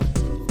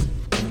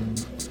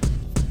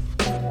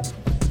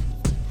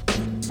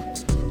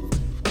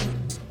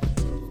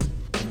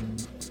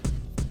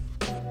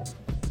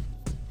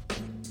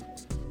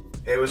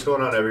Hey, what's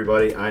going on,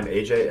 everybody? I'm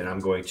AJ, and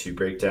I'm going to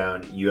break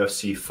down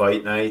UFC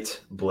Fight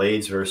Night,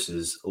 Blaydes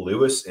versus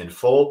Lewis in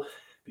full.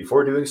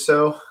 Before doing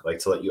so, I'd like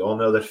to let you all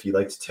know that if you'd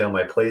like to tail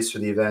my plays for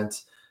the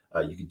event,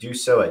 you can do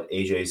so at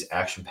AJ's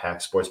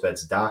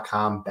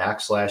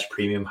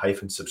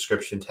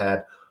actionpacksportsbets.com/premium-subscription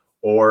tab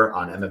or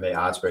on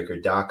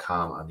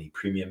MMAoddsbreaker.com on the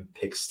premium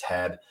picks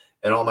tab.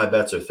 And all my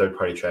bets are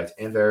third-party tracked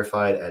and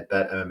verified at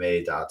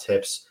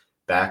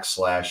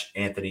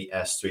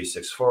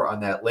betmma.tips/AnthonyS364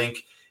 on that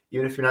link.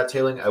 Even if you're not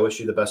tailing, I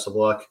wish you the best of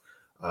luck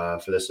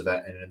for this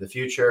event and in the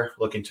future.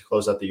 Looking to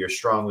close out the year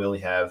strong. We only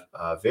have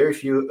very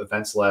few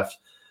events left,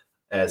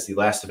 as the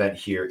last event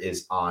here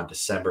is on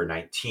December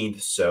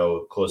 19th.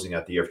 So closing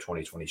out the year of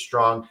 2020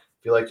 strong.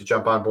 If you'd like to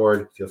jump on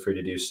board, feel free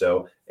to do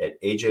so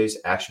at AJ's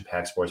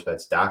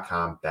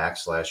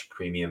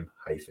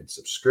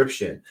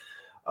actionpacksportsbets.com/premium-subscription.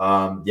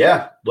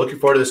 Looking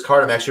forward to this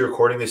card. I'm actually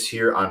recording this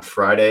here on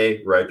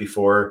Friday, right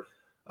before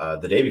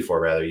the day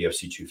before, rather,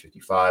 UFC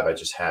 255. I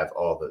just have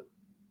all the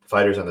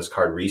fighters on this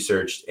card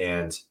researched,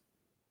 and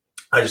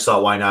I just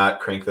thought, why not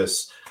crank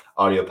this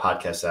audio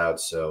podcast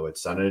out so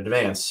it's done in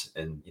advance?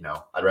 And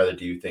I'd rather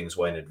do things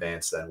way in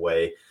advance than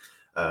wait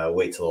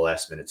till the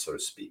last minute, so to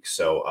speak.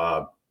 So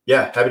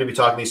happy to be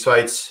talking these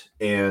fights,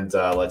 and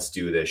let's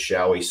do this,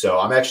 shall we? So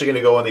I'm actually going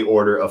to go in the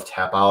order of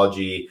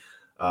Tapology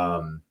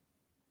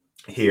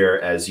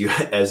here, actually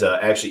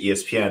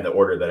ESPN, the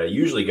order that I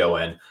usually go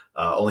in,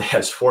 only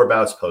has 4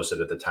 bouts posted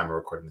at the time of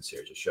recording this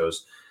here. It just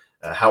shows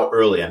how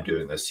early I'm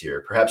doing this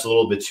here. Perhaps a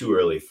little bit too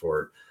early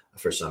for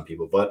some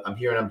people, but I'm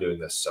here and I'm doing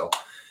this. So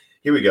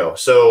here we go.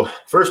 So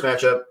first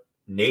matchup,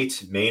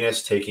 Nate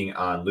Maness taking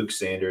on Luke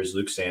Sanders.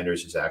 Luke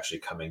Sanders is actually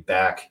coming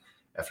back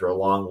after a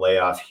long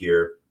layoff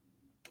here.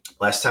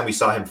 Last time we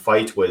saw him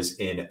fight was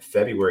in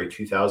February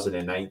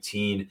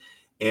 2019.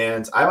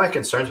 And I have my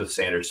concerns with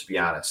Sanders, to be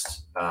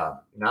honest,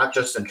 not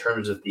just in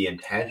terms of the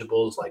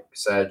intangibles, like I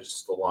said,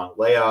 just the long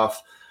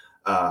layoff.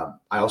 I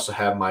also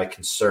have my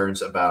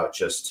concerns about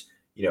just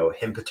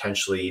him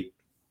potentially,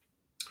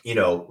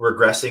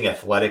 regressing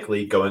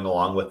athletically going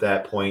along with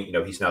that point.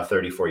 He's now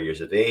 34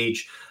 years of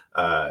age.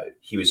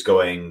 He was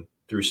going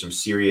through some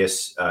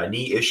serious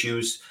knee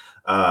issues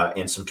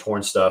and some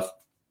torn stuff.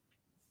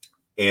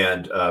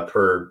 And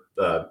per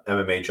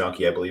MMA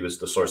Junkie, I believe is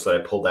the source that I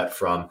pulled that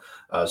from.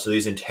 So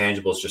these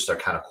intangibles just are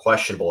kind of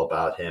questionable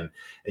about him.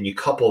 And you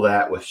couple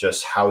that with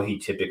just how he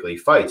typically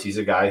fights. He's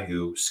a guy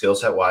who, skill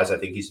set wise, I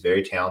think he's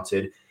very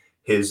talented.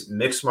 His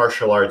mixed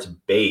martial arts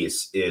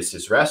base is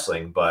his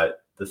wrestling,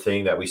 but the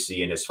thing that we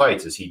see in his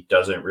fights is he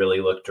doesn't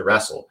really look to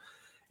wrestle.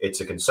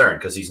 It's a concern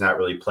because he's not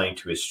really playing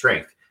to his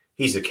strength.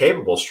 He's a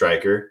capable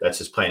striker. That's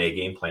his plan A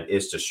game plan,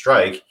 is to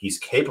strike. He's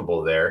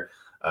capable there.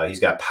 He's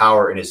got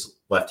power in his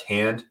left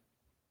hand,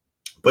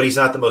 but he's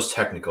not the most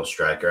technical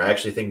striker. I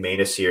actually think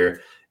Maness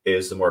here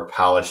is the more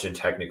polished and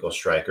technical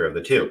striker of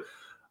the two.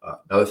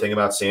 Another thing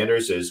about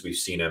Sanders is we've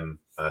seen him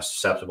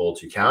susceptible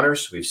to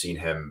counters. We've seen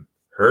him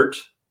hurt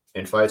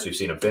in fights. We've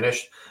seen him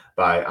finished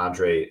by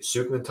Andre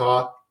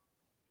Sukmantaw.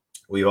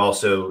 We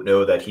also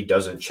know that he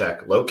doesn't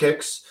check low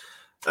kicks.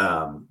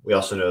 We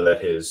also know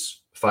that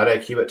his fight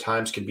IQ at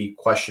times can be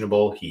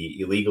questionable.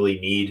 He illegally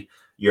kneed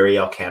Yuri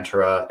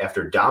Alcantara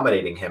after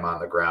dominating him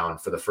on the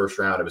ground for the first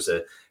round. It was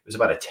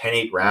about a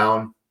 10-8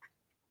 round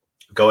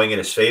going in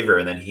his favor,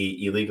 and then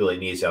he illegally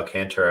knees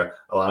Alcantara,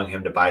 allowing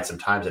him to bide some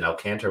times, and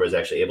Alcantara was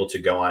actually able to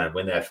go on and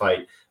win that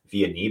fight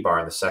via knee bar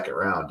in the second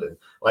round. And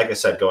like I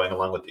said, going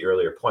along with the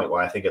earlier point,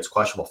 why I think it's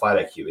questionable fight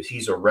IQ is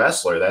he's a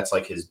wrestler. That's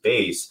like his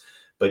base,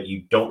 but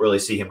you don't really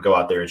see him go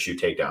out there and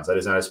shoot takedowns. That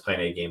is not his plan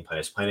A game plan.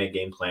 His plan A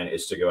game plan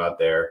is to go out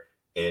there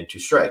and to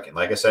strike. And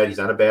like I said, he's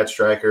not a bad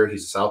striker.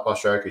 He's a southpaw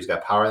striker. He's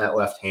got power in that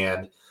left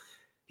hand.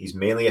 He's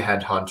mainly a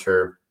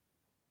headhunter.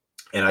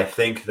 And I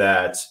think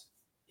that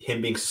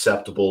him being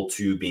susceptible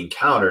to being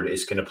countered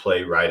is going to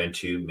play right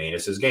into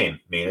Maness's game.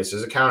 Maness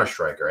is a counter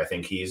striker. I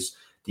think he's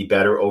the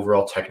better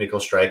overall technical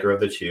striker of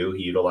the two.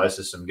 He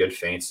utilizes some good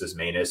feints as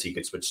Maness. He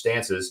could switch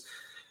stances.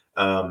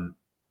 And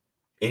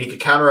he could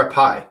counter up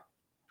high.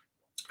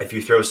 If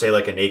you throw, say,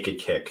 like a naked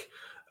kick,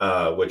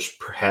 which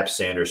perhaps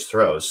Sanders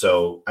throws.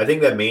 So I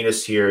think that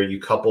Maness here, you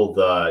couple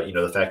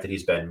the fact that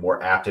he's been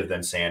more active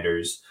than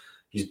Sanders,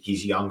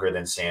 he's younger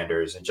than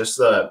Sanders, and just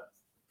the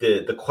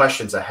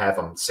questions I have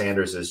on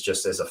Sanders is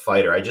just as a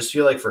fighter. I just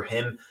feel like for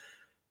him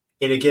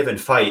in a given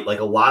fight, like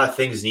a lot of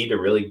things need to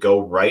really go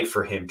right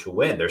for him to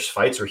win. There's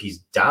fights where he's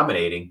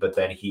dominating, but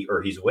then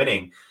he's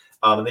winning,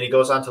 and then he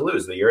goes on to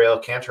lose. The Yuri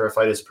Alcantara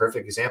fight is a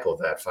perfect example of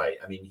that fight.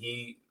 I mean,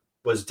 he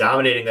was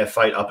dominating that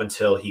fight up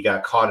until he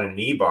got caught in an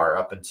E-bar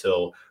up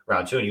until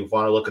round 2. And you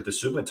want to look at the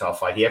Sukmantaw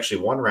fight. He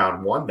actually won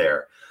round 1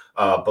 there,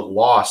 but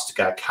lost,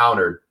 got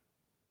countered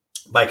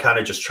by kind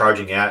of just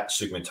charging at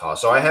Sukmantaw.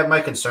 So I have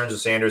my concerns with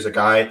Sanders. The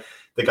guy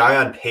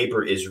on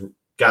paper is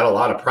got a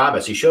lot of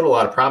promise. He showed a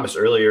lot of promise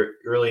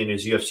early in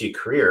his UFC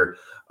career,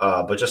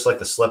 but just like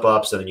the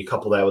slip-ups, and then you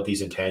couple that with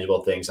these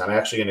intangible things, I'm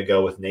actually going to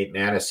go with Nate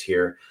Maness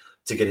here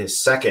to get his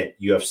second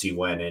UFC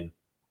win. And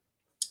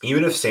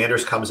even if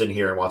Sanders comes in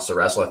here and wants to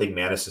wrestle, I think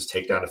Maness's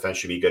takedown defense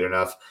should be good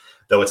enough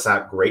though it's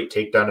not great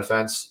takedown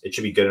defense, it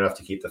should be good enough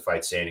to keep the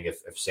fight standing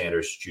if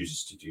Sanders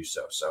chooses to do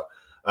so. So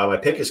my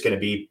pick is going to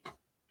be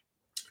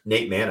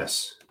Nate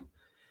Maness.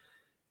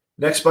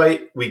 Next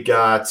fight, we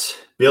got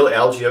Bill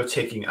Algeo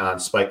taking on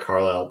Spike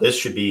Carlyle. This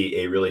should be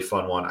a really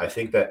fun one. I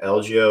think that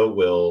Algeo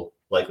will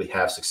likely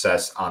have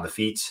success on the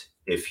feet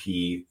if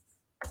he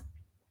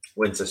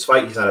wins this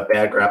fight. He's not a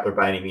bad grappler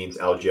by any means.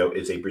 Algeo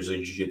is a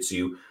Brazilian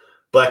Jiu-Jitsu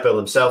black belt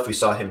himself. We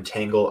saw him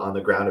tangle on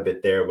the ground a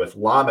bit there with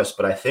Lamas,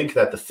 but I think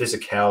that the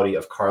physicality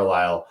of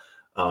Carlyle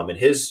and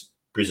his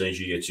Brazilian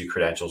Jiu-Jitsu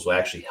credentials will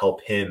actually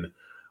help him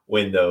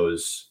win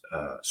those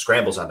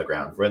scrambles on the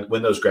ground,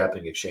 win those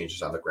grappling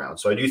exchanges on the ground.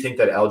 So I do think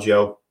that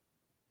Algeo,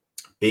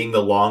 being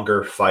the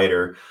longer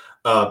fighter,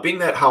 being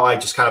that how I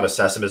just kind of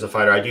assess him as a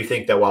fighter, I do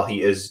think that while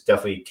he is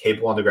definitely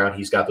capable on the ground,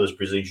 he's got those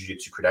Brazilian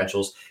Jiu-Jitsu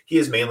credentials. He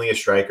is mainly a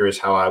striker is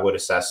how I would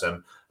assess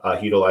him.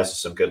 He utilizes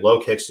some good low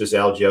kicks to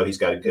Algeo. He's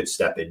got a good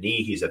step and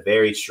knee. He's a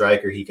varied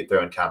striker. He could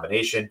throw in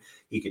combination.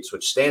 He could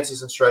switch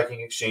stances in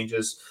striking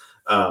exchanges.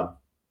 So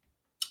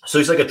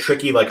he's like a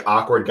tricky, like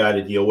awkward guy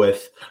to deal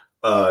with.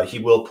 He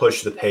will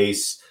push the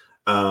pace.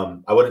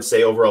 I wouldn't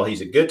say overall he's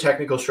a good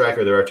technical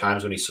striker. There are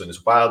times when he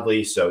swings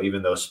wildly. So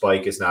even though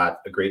Spike is not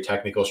a great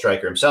technical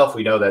striker himself,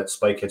 we know that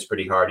Spike hits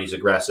pretty hard. He's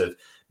aggressive.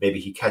 Maybe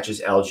he catches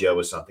Algeo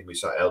with something. We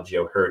saw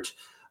Algeo hurt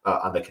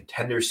on the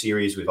Contender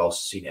Series. We've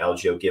also seen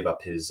Algeo give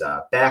up his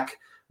back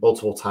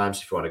multiple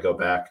times. If you want to go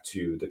back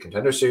to the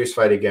Contender Series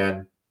fight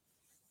again,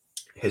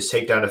 his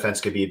takedown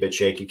defense could be a bit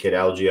shaky. Kid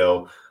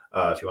Algeo,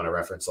 if you want to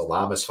reference the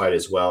Lamas fight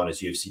as well in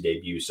his UFC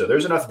debut. So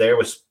there's enough there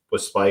with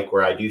Spike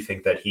where I do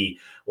think that he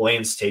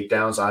lands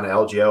takedowns on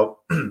Algeo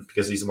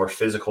because he's a more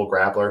physical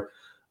grappler.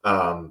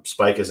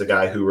 Spike is a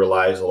guy who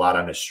relies a lot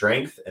on his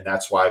strength, and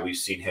that's why we've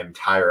seen him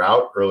tire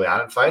out early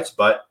on in fights,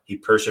 but he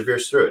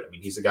perseveres through it. I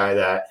mean, he's a guy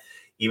that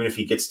even if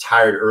he gets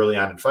tired early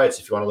on in fights,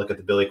 if you want to look at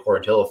the Billy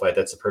Quarantillo fight,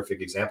 that's a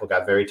perfect example.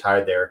 Got very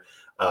tired there,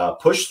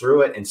 pushed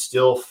through it, and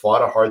still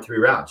fought a hard 3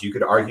 rounds. You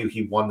could argue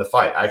he won the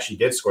fight. I actually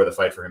did score the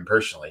fight for him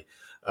personally,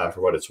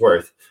 for what it's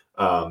worth.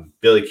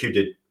 Billy Q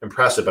did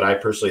impressive, but I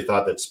personally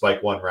thought that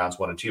Spike won rounds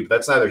 1 and 2. But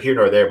that's neither here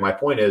nor there. My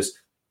point is,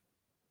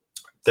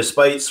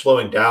 despite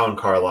slowing down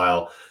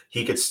Carlyle,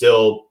 he could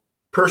still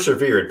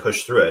persevere and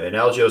push through it. And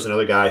Algeo is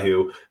another guy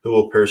who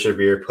will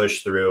persevere,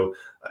 push through.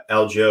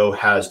 Algeo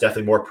has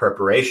definitely more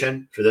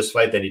preparation for this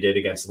fight than he did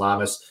against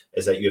Lamas,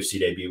 as that UFC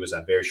debut was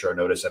on very short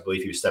notice. I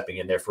believe he was stepping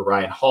in there for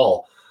Ryan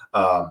Hall.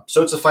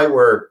 So it's a fight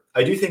where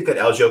I do think that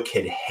Algeo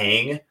can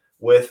hang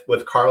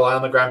with Carlyle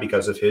on the ground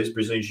because of his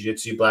Brazilian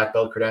Jiu-Jitsu black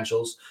belt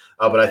credentials.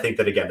 But I think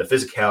that, again, the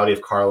physicality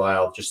of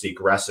Carlyle, just the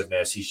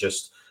aggressiveness, he's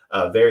just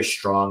very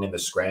strong in the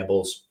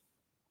scrambles.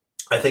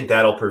 I think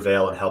that'll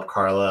prevail and help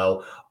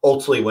Carlyle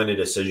ultimately win a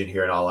decision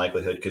here in all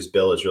likelihood because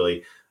Bill is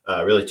really,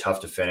 really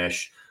tough to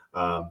finish.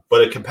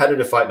 But a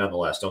competitive fight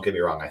nonetheless, don't get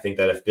me wrong. I think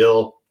that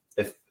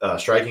if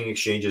striking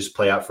exchanges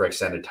play out for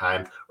extended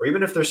time, or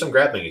even if there's some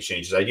grappling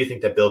exchanges, I do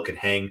think that Bill could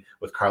hang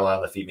with Carlyle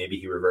on the feet. Maybe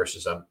he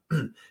reverses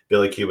them.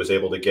 Billy Q was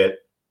able to get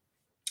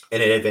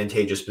in an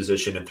advantageous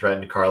position and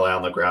threaten Carlyle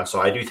on the ground. So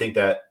I do think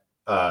that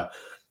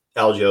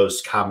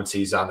Algeo's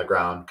competencies on the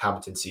ground,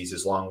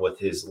 competencies along with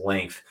his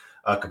length,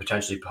 could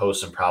potentially pose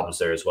some problems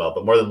there as well.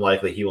 But more than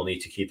likely, he will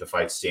need to keep the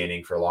fight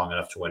standing for long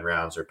enough to win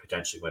rounds or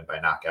potentially win by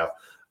knockout.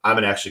 I'm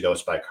going to actually go with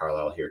Spike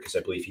Carlyle here because I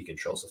believe he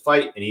controls the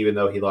fight. And even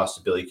though he lost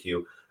to Billy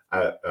Q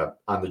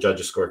on the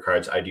judges'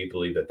 scorecards, I do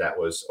believe that that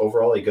was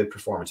overall a good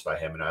performance by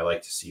him, and I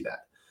like to see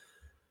that.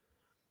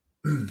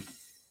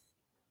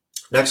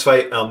 Next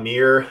fight,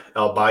 Elmir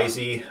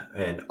Albaisi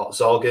and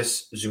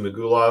Zhalgas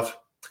Zhumagulov.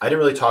 I didn't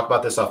really talk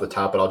about this off the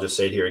top, but I'll just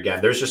say it here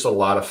again. There's just a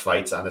lot of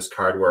fights on this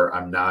card where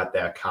I'm not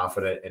that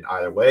confident in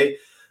either way.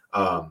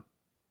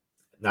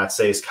 Not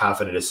say as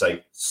confident as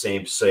like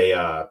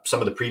some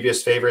of the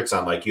previous favorites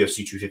on like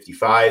UFC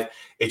 255.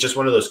 It's just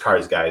one of those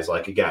cards, guys.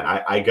 Like, again,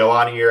 I go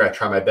on here, I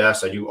try my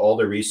best, I do all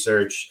the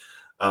research.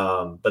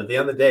 But at the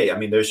end of the day, I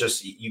mean, there's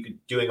just,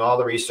 doing all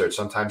the research.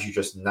 Sometimes you're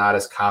just not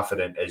as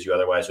confident as you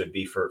otherwise would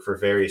be for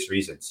various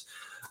reasons.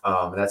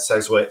 And that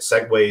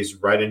segues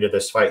right into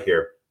this fight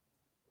here.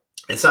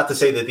 It's not to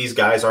say that these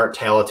guys aren't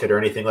talented or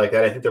anything like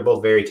that. I think they're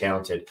both very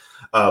talented,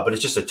 but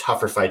it's just a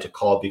tougher fight to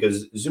call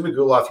because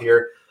Zhumagulov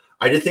here,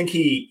 I did think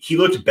he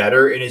looked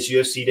better in his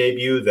UFC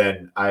debut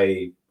than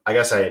I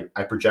guess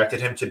I projected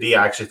him to be.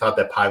 I actually thought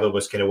that Paiva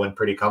was going to win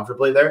pretty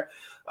comfortably there.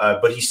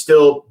 But he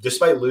still,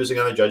 despite losing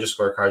on the judges'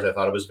 scorecards, I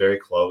thought it was very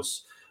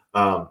close.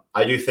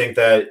 I do think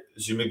that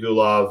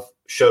Zhumagulov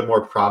showed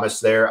more promise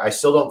there. I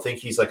still don't think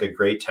he's like a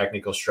great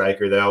technical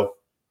striker, though.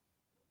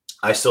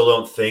 I still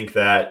don't think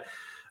that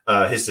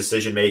his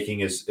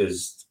decision-making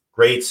is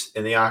great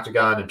in the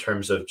octagon in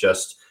terms of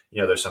just,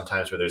 there's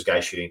sometimes where there's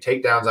guys shooting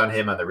takedowns on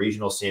him on the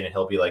regional scene, and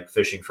he'll be like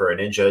fishing for a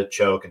ninja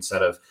choke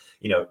instead of,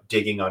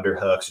 digging under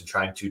hooks and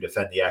trying to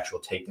defend the actual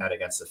takedown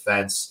against the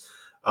fence.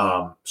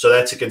 So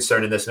that's a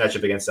concern in this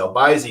matchup against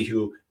Albaisi,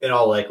 who in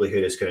all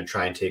likelihood is going to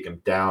try and take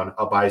him down.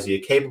 Albaisi, a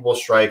capable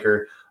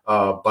striker,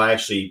 but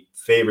actually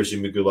favors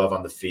Zhumagulov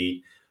on the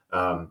feet.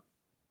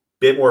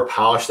 bit more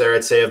polished there,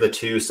 I'd say, of the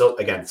two. Still,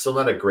 again, still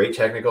not a great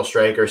technical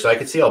striker. So I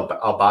could see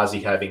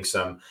Albazi having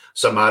some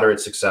moderate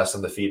success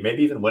on the feet,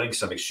 maybe even winning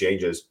some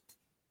exchanges.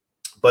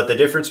 But the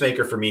difference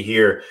maker for me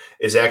here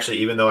is actually,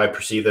 even though I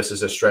perceive this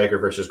as a striker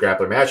versus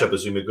grappler matchup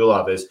with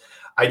Zhumagulov, is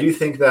I do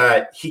think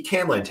that he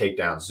can land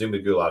takedowns.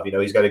 Zhumagulov,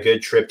 he's got a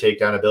good trip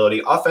takedown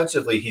ability.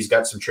 Offensively, he's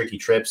got some tricky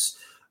trips,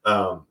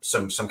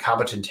 some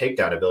competent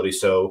takedown ability.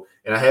 So,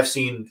 and I have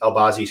seen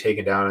Albazi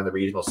taken down in the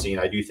regional scene.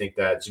 I do think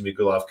that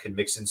Zhumagulov can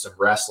mix in some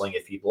wrestling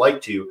if he'd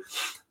like to.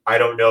 I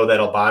don't know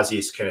that Albazi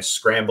is going to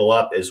scramble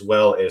up as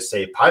well as,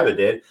 say, Paiva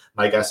did.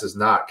 My guess is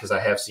not, because I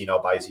have seen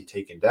Albazi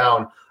taken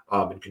down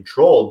and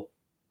controlled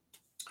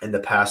in the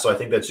past. So I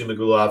think that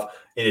Zhumagulov,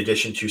 in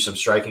addition to some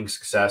striking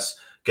success,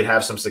 could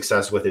have some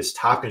success with his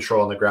top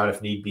control on the ground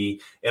if need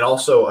be. And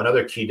also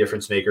another key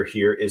difference maker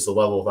here is the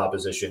level of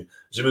opposition.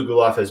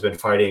 Zhumagulov has been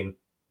fighting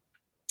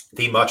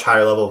the much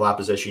higher level of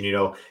opposition.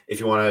 If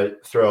you want to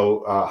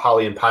throw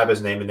Holly and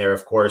Paiva's name in there,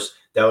 of course,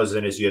 that was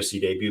in his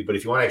UFC debut. But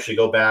if you want to actually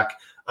go back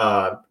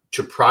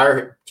to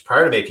prior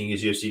to making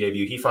his UFC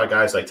debut, he fought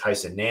guys like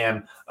Tyson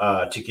Nam,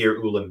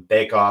 Takir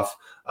Ulanbekov,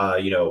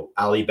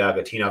 Ali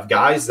Bagatinov,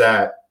 guys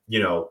that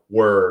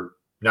were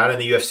not in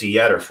the UFC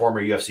yet or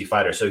former UFC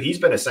fighters. So he's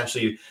been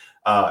essentially,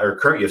 or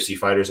current UFC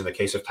fighters in the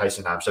case of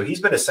Tyson Nam. So he's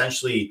been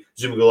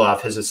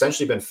Zhumagulov has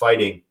essentially been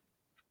fighting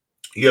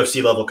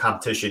UFC level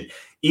competition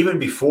even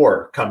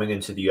before coming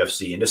into the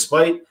UFC. And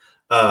despite,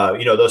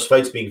 those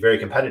fights being very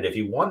competitive,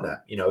 he won them.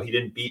 He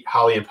didn't beat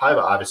Holly and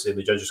Paiva, obviously, in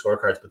the judges'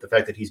 scorecards, but the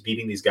fact that he's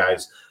beating these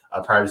guys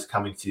prior to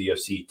coming to the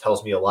UFC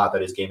tells me a lot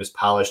that his game is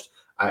polished.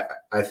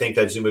 I think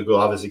that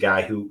Zhumagulov is a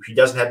guy who he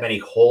doesn't have many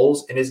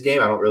holes in his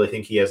game. I don't really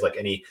think he has like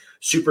any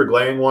super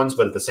glaring ones,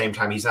 but at the same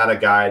time, he's not a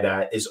guy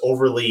that is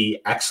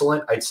overly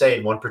excellent, I'd say,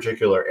 in one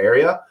particular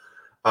area.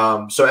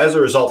 So as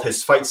a result,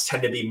 his fights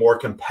tend to be more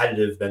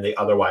competitive than they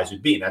otherwise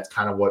would be. And that's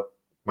kind of what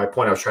my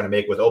point I was trying to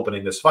make with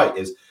opening this fight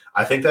is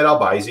I think that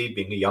Albazi,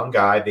 being a young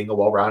guy, being a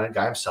well-rounded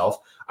guy himself,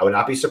 I would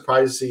not be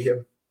surprised to see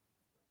him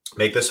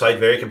make this fight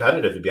very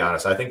competitive, to be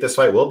honest. I think this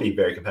fight will be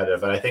very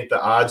competitive. And I think the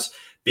odds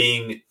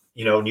being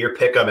near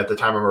pick'em at the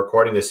time I'm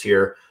recording this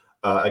here,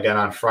 again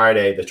on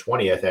Friday, the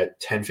 20th at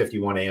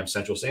 10:51 a.m.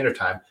 Central Standard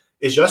Time,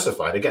 is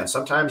justified. Again,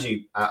 sometimes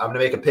I'm going to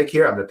make a pick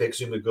here. I'm going to pick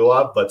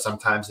Zhumagulov, but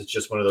sometimes it's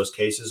just one of those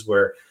cases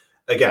where,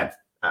 again,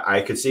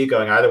 I could see it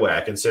going either way.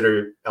 I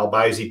consider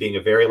Albazi being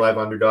a very live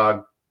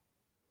underdog,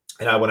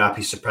 and I would not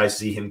be surprised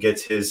to see him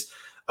get his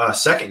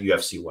second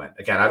UFC win.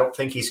 Again, I don't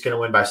think he's going to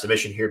win by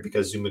submission here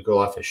because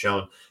Zhumagulov has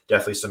shown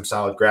definitely some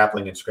solid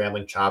grappling and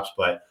scrambling chops,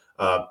 but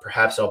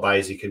perhaps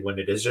Albazi could win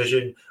a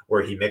decision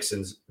where he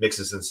mixes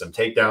in some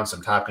takedowns,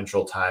 some top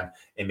control time,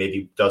 and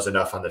maybe does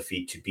enough on the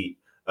feet to beat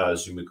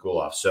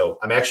Zhumagulov. So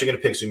I'm actually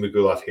going to pick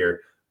Zhumagulov here,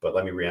 but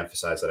let me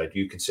reemphasize that I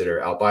do consider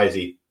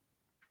Albazi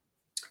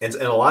and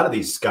a lot of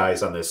these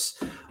guys on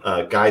this,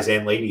 guys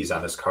and ladies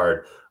on this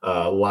card,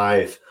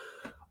 live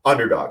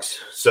underdogs.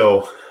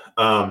 So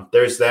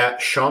there's that.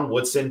 Sean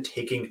Woodson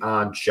taking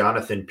on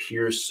Jonathan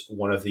Pierce,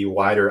 one of the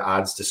wider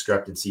odds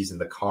discrepancies in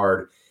the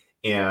card.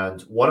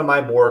 And one of my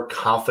more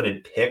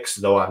confident picks,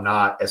 though I'm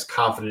not as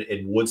confident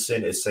in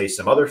Woodson as, say,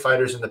 some other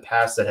fighters in the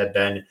past that have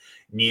been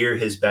near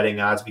his betting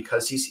odds,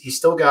 because he's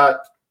still got,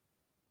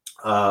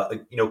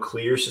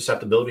 clear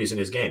susceptibilities in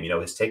his game.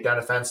 His takedown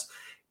defense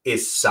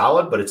is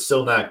solid, but it's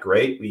still not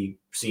great. We've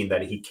seen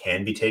that he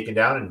can be taken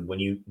down, and when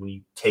you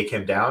take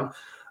him down,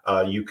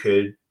 you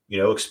could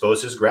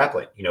expose his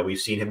grappling. We've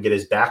seen him get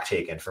his back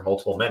taken for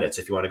multiple minutes.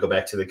 If you want to go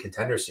back to the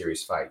Contender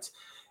Series fights,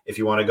 if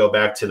you want to go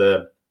back to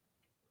the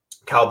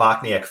Kyle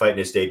Bochniak fight in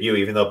his debut,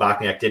 even though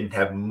Bochniak didn't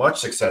have much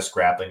success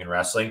grappling and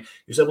wrestling,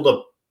 he was able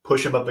to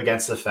push him up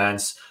against the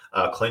fence,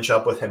 clinch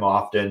up with him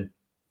often,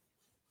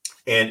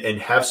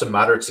 and have some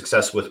moderate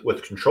success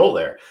with control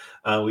there.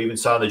 We even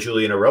saw in the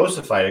Julian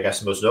Erosa fight, I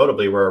guess most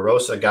notably, where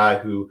Erosa, a guy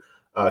who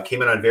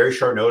came in on very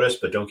short notice,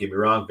 but don't get me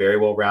wrong, very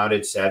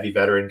well-rounded, savvy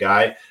veteran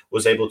guy,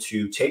 was able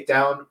to take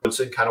down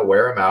Woodson, kind of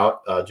wear him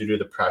out due to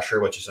the pressure,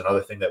 which is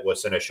another thing that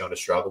Woodson has shown to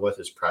struggle with,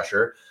 is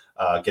pressure.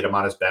 Get him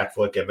on his back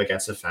foot, get him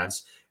against the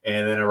fence.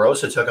 And then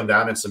Erosa took him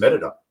down and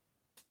submitted him.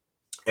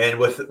 And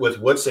with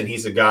Woodson,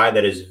 he's a guy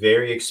that is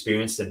very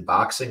experienced in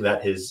boxing.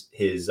 That his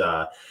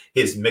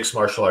mixed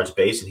martial arts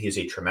base, and he's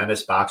a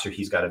tremendous boxer.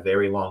 He's got a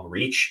very long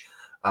reach.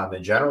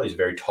 In general, he's a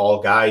very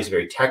tall guy. He's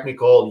very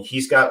technical.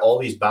 He's got all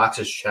these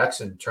boxes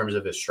checks in terms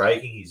of his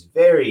striking. He's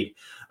very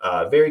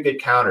good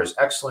counters,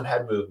 excellent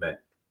head movement.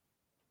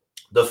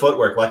 The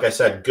footwork, like I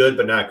said, good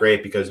but not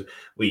great, because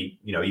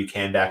you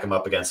can back him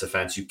up against the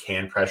fence, you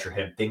can pressure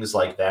him, things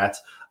like that.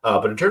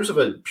 But in terms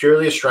of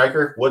purely a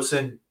striker,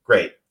 Woodson,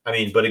 great. I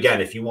mean, but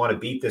again, if you want to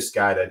beat this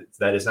guy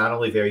that is not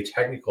only very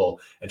technical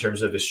in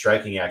terms of his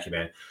striking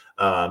acumen,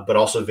 but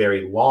also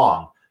very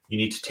long, you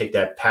need to take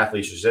that path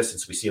least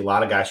resistance. We see a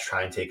lot of guys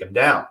try and take him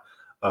down.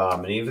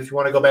 And even if you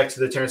want to go back to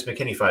the Terrence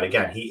McKinney fight,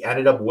 again, he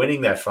ended up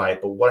winning that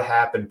fight. But what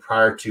happened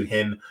prior to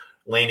him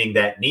landing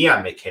that knee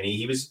on McKinney?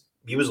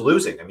 He was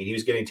losing. I mean, he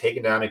was getting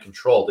taken down and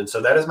controlled. And so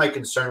that is my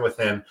concern with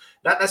him,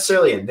 not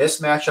necessarily in this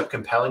matchup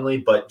compellingly,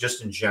 but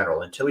just in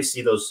general. Until we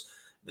see those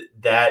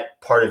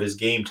that part of his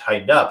game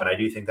tightened up. And I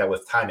do think that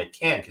with time it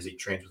can, because he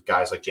trains with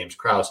guys like James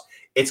Krause.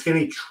 It's going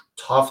to be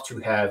tough to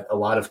have a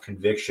lot of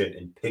conviction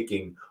in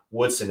picking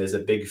Woodson as a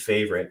big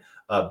favorite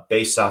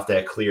based off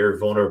that clear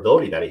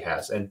vulnerability that he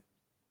has. And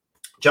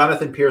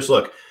Jonathan Pierce,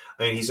 look,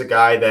 I mean, he's a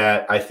guy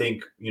that I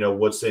think,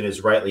 Woodson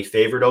is rightly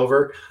favored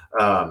over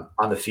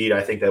on the feet.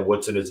 I think that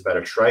Woodson is a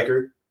better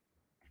striker.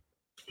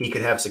 He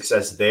could have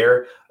success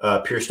there.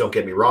 Pierce, don't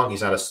get me wrong,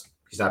 he's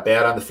not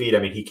bad on the feet. I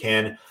mean, he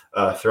can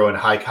throw in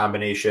high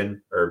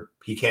combination, or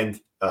he can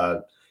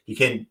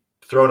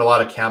throw in a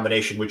lot of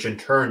combination, which in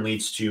turn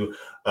leads to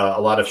a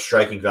lot of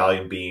striking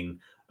volume being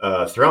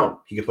thrown.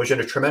 He can push at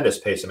a tremendous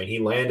pace. I mean, he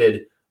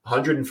landed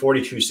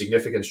 142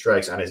 significant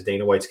strikes on his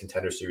Dana White's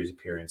Contender Series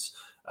appearance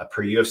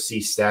per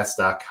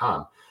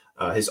UFCstats.com.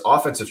 His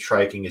offensive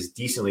striking is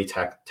decently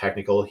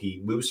technical.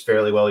 He moves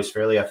fairly well. He's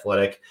fairly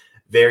athletic,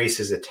 varies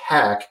his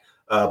attack,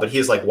 but he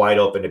is like wide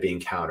open to being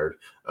countered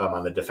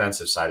on the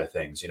defensive side of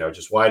things.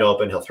 Just wide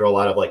open. He'll throw a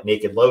lot of like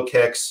naked low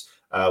kicks.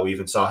 We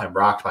even saw him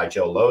rocked by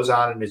Joe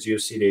Lozon in his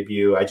UFC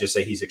debut. I just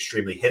say he's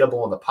extremely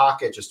hittable in the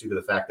pocket just due to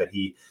the fact that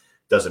he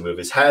doesn't move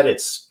his head.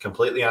 It's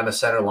completely on the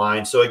center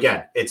line. So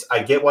again,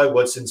 I get why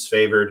Woodson's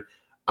favored.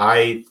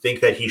 I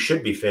think that he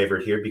should be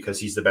favored here because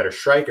he's the better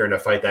striker in a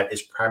fight that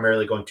is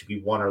primarily going to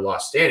be won or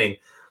lost standing.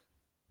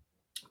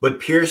 But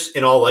Pierce,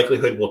 in all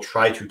likelihood, will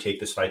try to take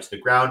this fight to the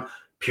ground.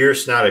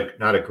 Pierce, not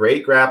a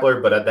great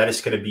grappler, but that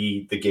is going to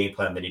be the game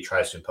plan that he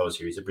tries to impose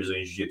here. He's a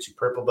Brazilian Jiu-Jitsu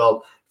purple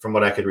belt. From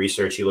what I could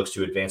research, he looks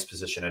to advance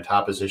position and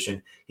top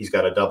position. He's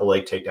got a double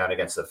leg takedown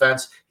against the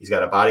fence. He's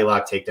got a body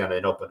lock takedown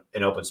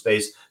in open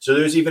space. So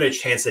there's even a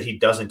chance that he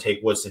doesn't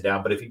take Woodson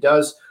down. But if he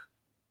does,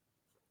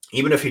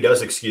 even if he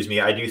does,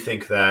 I do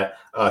think that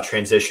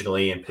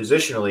transitionally and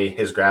positionally,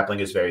 his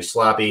grappling is very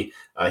sloppy.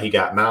 He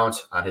got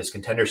mount on his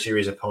Contender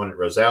Series opponent,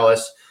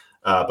 Rosales.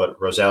 But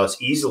Rosales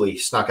easily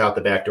snuck out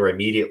the back door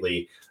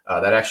immediately.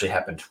 That actually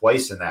happened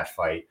twice in that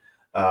fight.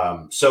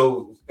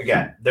 So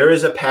again, there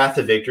is a path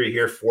to victory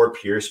here for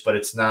Pierce, but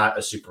it's not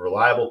a super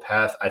reliable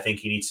path. I think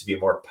he needs to be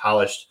more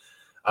polished.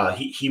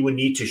 He would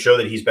need to show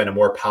that he's been a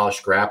more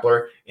polished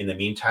grappler in the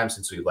meantime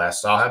since we last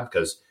saw him,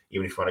 because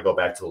even if you want to go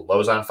back to the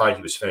Lozon fight,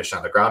 he was finished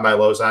on the ground by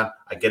Lozon.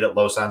 I get it.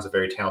 Lozon's a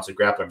very talented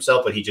grappler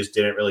himself, but he just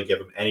didn't really give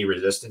him any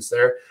resistance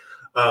there.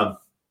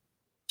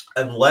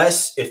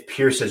 Unless if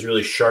Pierce has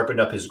really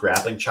sharpened up his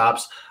grappling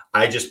chops,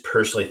 I just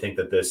personally think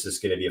that this is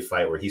going to be a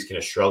fight where he's going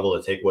to struggle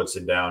to take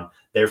Woodson down.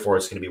 Therefore,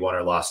 it's going to be won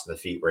or lost in the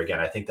feet, where, again,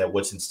 I think that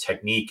Woodson's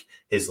technique,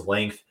 his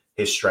length,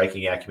 his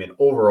striking acumen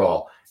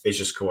overall is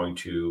just going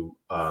to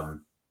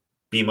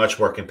be much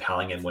more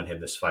compelling and win him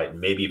this fight, and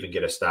maybe even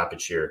get a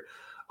stoppage here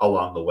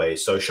along the way.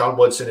 So Sean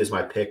Woodson is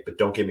my pick, but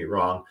don't get me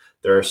wrong,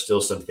 there are still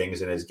some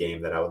things in his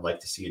game that I would like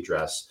to see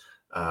address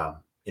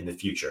in the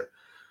future.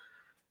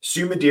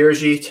 Sue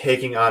Mudaerji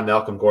taking on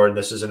Malcolm Gordon.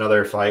 This is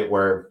another fight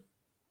where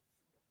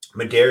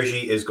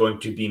Mudaerji is going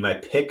to be my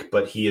pick,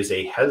 but he is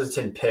a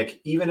hesitant pick,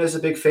 even as a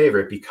big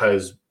favorite,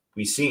 because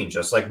we've seen,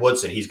 just like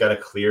Woodson, he's got a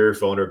clear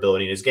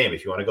vulnerability in his game.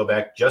 If you want to go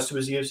back just to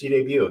his UFC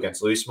debut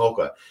against Louis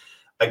Smolka,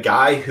 a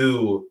guy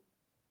who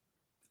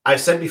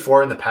I've said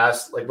before in the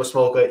past, like with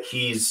Smolka,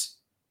 he's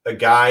a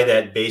guy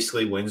that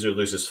basically wins or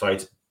loses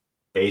fights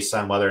based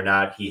on whether or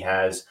not he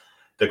has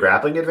the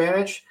grappling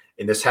advantage.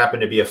 And this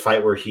happened to be a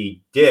fight where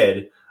he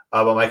did.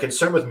 But my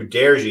concern with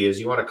Mudaerji is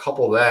you want to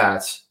couple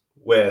that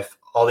with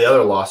all the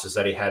other losses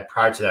that he had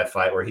prior to that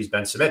fight where he's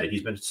been submitted.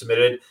 He's been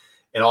submitted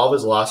in all of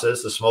his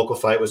losses. The Smolka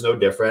fight was no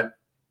different.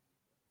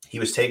 He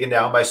was taken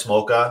down by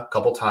Smolka a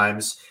couple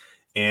times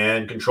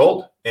and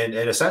controlled and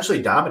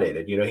essentially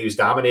dominated. He was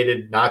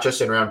dominated not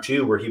just in round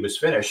 2 where he was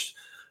finished,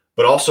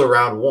 but also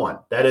round 1.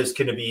 That is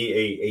going to be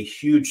a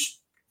huge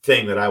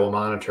thing that I will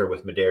monitor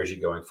with Mudaerji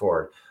going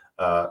forward.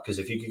 Because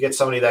if you could get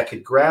somebody that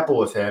could grapple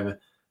with him,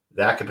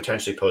 that could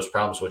potentially pose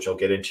problems, which I'll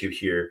get into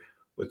here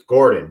with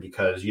Gordon,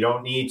 because you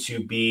don't need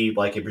to be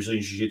like a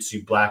Brazilian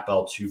Jiu-Jitsu black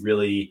belt to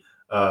really,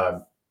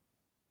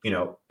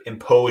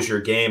 impose your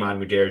game on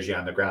Mudaerji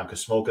on the ground,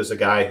 because Smolka is a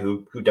guy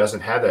who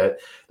doesn't have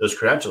those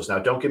credentials. Now,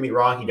 don't get me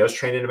wrong. He does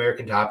train in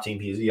American Top Team.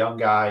 He's a young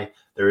guy.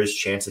 There is a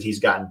chance that he's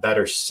gotten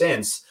better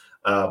since,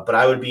 but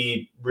I would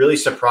be really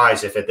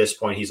surprised if at this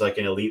point he's like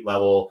an elite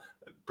level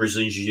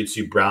Brazilian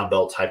Jiu-Jitsu brown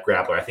belt type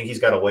grappler. I think he's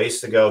got a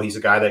ways to go. He's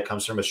a guy that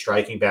comes from a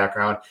striking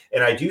background,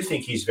 and I do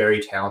think he's very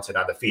talented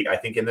on the feet. I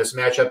think in this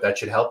matchup that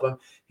should help him.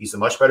 He's a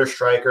much better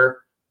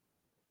striker.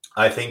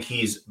 I think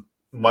he's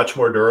much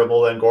more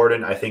durable than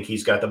Gordon. I think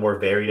he's got the more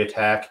varied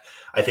attack.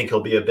 I think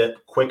he'll be a bit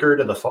quicker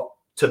to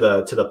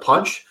the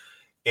punch,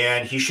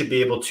 and he should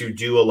be able to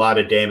do a lot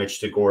of damage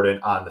to Gordon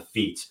on the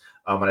feet.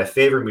 And I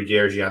favor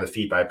Mudaerji on the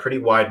feet by a pretty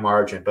wide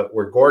margin. But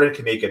where Gordon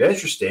can make it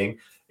interesting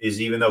is,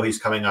 even though he's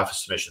coming off a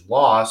submission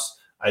loss,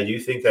 I do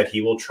think that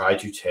he will try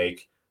to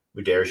take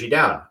Mudaerji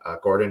down.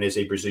 Gordon is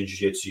a Brazilian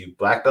Jiu-Jitsu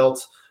black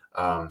belt.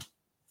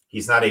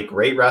 He's not a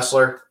great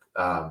wrestler,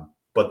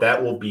 but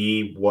that will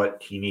be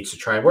what he needs to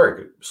try and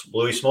work.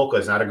 Louis Smolka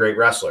is not a great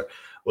wrestler.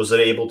 Was it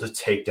able to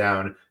take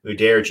down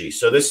Mudaerji?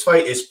 So this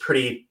fight is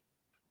pretty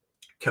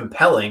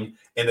compelling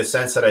in the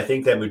sense that I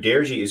think that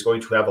Mudaerji is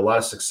going to have a lot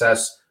of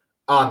success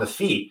on the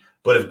feet.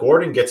 But if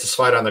Gordon gets his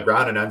fight on the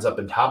ground and ends up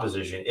in top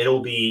position,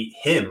 it'll be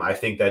him, I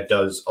think, that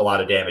does a lot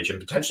of damage and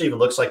potentially even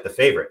looks like the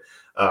favorite.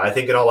 I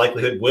think in all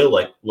likelihood will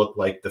look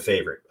like the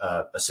favorite,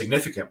 a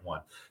significant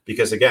one,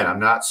 because again, I'm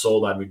not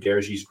sold on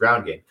Mudaerji's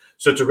ground game.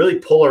 So it's a really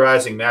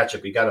polarizing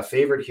matchup. We got a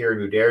favorite here in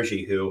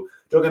Mudaerji who,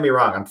 don't get me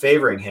wrong, I'm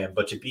favoring him,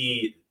 but to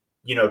be,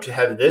 to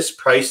have this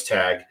price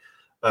tag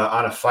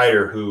on a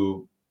fighter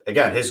who,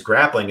 again, his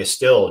grappling is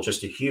still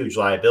just a huge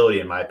liability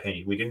in my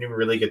opinion. We didn't even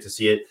really get to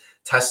see it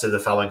tested the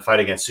following fight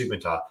against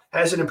Submitov.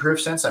 Has it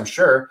improved since? I'm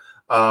sure.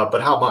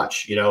 But how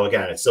much?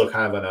 Again, it's still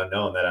kind of an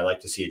unknown that I like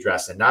to see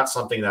addressed, and not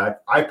something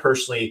that I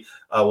personally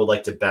would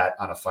like to bet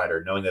on a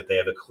fighter, knowing that they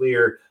have a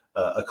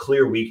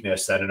clear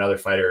weakness that another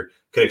fighter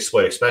could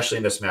exploit, especially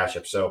in this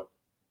matchup. So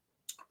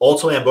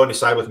ultimately, I'm going to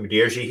side with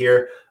Mudaerji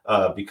here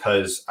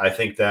because I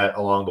think that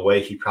along the way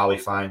he probably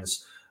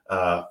finds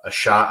a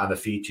shot on the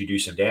feet to do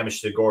some damage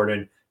to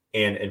Gordon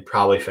and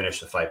probably finish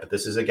the fight. But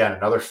this is, again,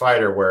 another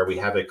fighter where we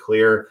have a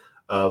clear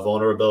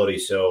vulnerability.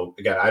 So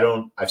again,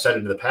 I've said it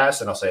in the past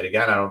and I'll say it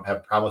again. I don't have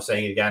a problem with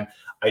saying it again.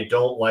 I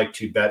don't like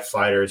to bet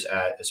fighters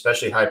at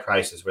especially high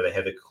prices where they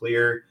have a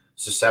clear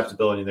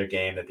susceptibility in their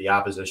game that the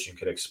opposition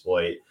could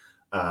exploit.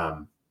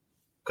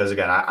 Because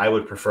again, I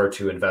would prefer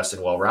to invest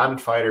in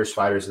well-rounded fighters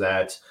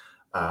that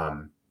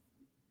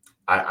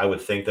I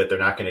would think that they're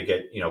not going to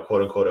get,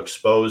 quote unquote,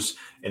 exposed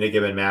in a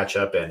given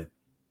matchup. And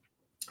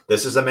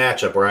this is a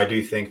matchup where I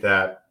do think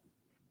that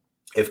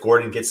if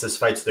Gordon gets this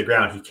fight to the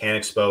ground, he can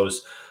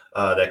expose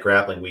that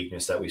grappling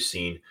weakness that we've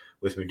seen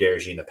with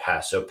Mudaerji in the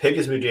past. So pick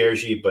is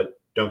Mudaerji, but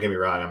don't get me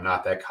wrong, I'm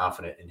not that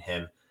confident in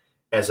him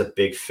as a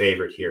big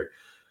favorite here.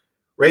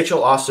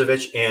 Rachel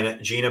Ostovich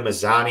and Gina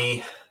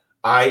Mazzani.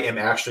 I am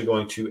actually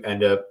going to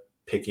end up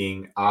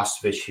picking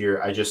Ostovich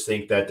here. I just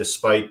think that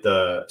despite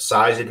the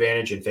size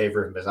advantage in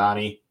favor of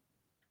Mazzani,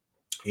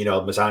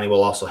 Mazzani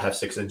will also have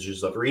 6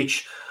 inches of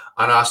reach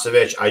on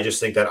Ostovich. I just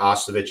think that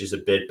Ostovich is a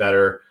bit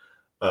better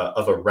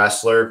of a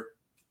wrestler,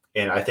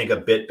 and I think a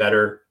bit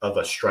better of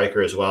a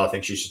striker as well. I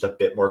think she's just a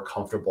bit more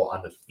comfortable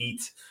on the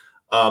feet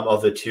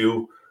of the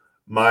two.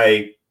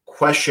 My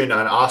question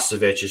on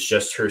Ostovich is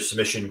just her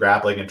submission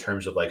grappling in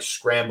terms of like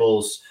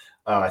scrambles.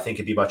 I think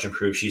it'd be much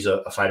improved. She's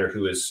a fighter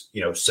who is,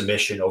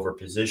 submission over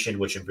position,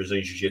 which in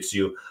Brazilian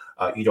Jiu-Jitsu,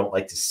 you don't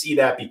like to see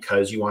that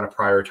because you want to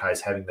prioritize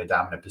having the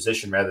dominant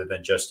position rather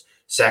than just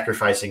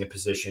sacrificing a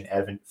position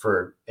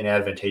for an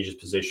advantageous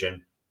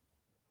position,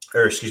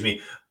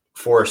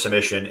 for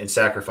submission and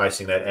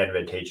sacrificing that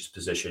advantageous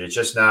position. It's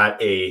just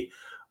not an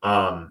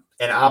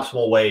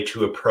optimal way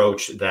to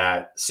approach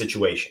that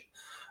situation.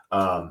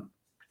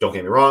 Don't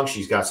get me wrong.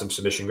 She's got some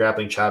submission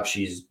grappling chops.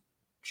 She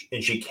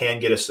can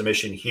get a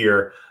submission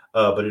here,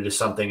 but it is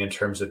something in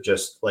terms of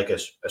just like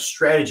a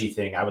strategy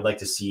thing I would like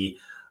to see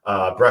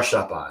brushed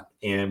up on.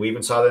 And we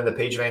even saw that in the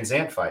Paige Van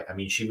Zandt fight. I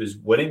mean, she was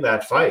winning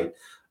that fight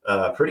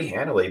pretty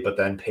handily, but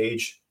then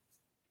Paige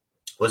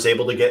was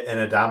able to get in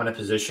a dominant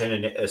position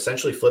and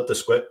essentially flip the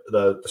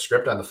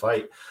script on the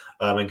fight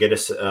and get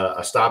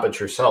a stoppage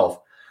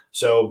herself.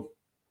 So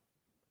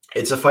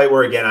it's a fight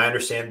where, again, I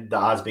understand the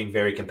odds being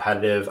very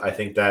competitive. I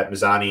think that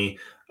Mazzani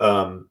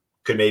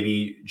could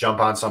maybe jump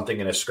on something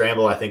in a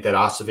scramble. I think that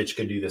Ostovich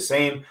could do the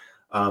same.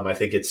 I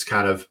think it's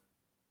kind of,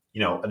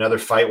 another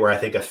fight where I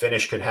think a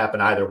finish could happen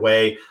either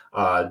way,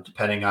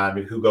 depending on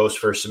who goes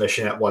for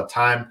submission at what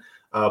time.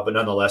 But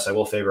nonetheless, I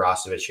will favor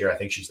Ostovich here. I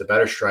think she's the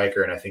better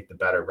striker, and I think the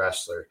better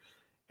wrestler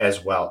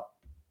as well.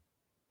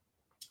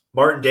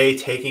 Martin Day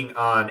taking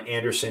on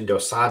Anderson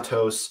Dos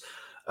Santos.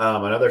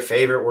 Another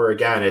favorite where,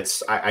 again,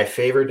 I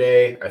favor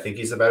Day. I think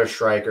he's the better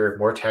striker,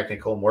 more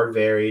technical, more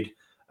varied.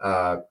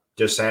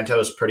 Dos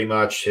Santos, pretty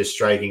much his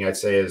striking, I'd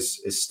say,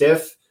 is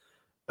stiff,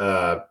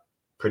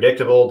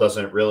 predictable,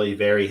 doesn't really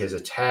vary his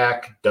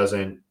attack,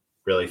 doesn't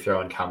really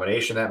throw in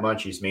combination that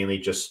much. He's mainly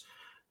just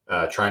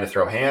trying to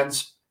throw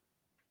hands.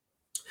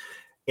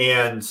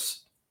 And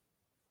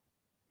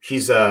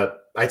he's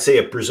I'd say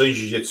a Brazilian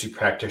Jiu-Jitsu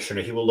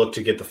practitioner. He will look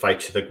to get the fight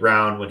to the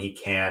ground when he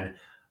can,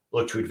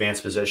 look to advance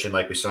position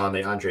like we saw in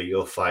the Andre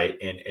Ewell fight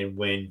and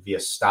win via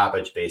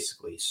stoppage,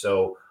 basically.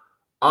 So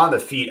on the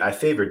feet, I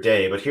favor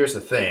Day, but here's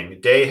the thing.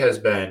 Day has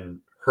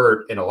been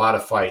hurt in a lot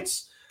of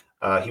fights.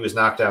 He was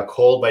knocked out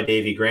cold by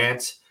Davey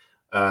Grant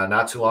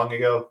not too long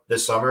ago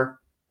this summer.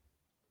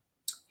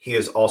 He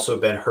has also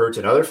been hurt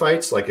in other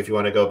fights. Like if you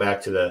want to go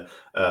back to the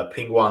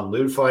Pingwan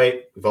Lude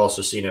fight, we've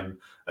also seen him.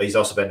 He's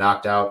also been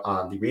knocked out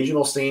on the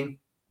regional scene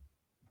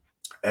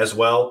as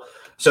well.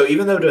 So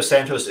even though Dos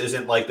Santos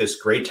isn't like this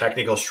great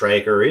technical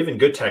striker or even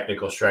good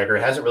technical striker,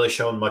 hasn't really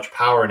shown much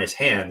power in his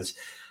hands,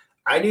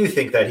 I do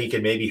think that he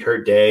could maybe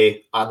hurt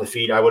Day on the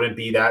feet. I wouldn't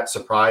be that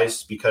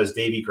surprised because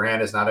Davey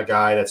Grant is not a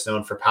guy that's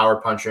known for power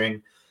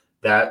punching.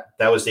 That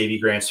was Davey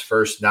Grant's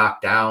first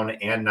knockdown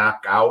and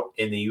knockout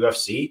in the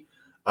UFC.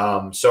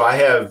 So I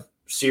have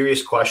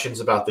serious questions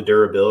about the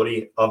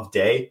durability of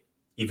Day,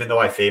 even though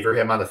I favor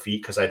him on the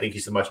feet because I think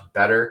he's a much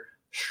better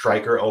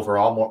striker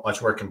overall,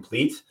 much more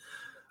complete.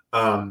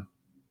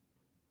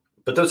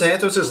 But Dos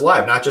Santos is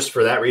live, not just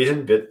for that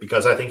reason, but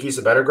because I think he's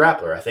a better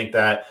grappler. I think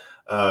that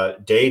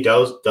Day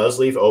does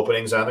leave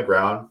openings on the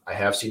ground. I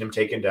have seen him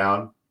taken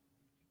down.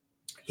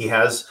 He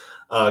has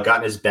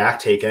gotten his back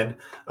taken,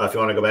 if you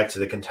want to go back to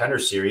the Contender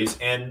Series.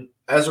 And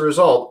as a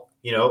result,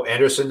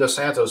 Anderson Dos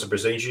Santos, a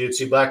Brazilian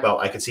Jiu-Jitsu black belt,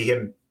 I could see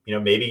him,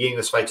 maybe getting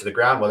this fight to the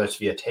ground, whether it's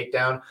via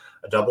takedown,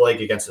 a double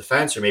leg against the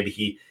fence, or maybe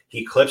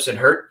he clips and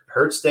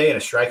hurts Day in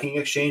a striking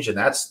exchange, and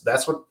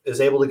that's what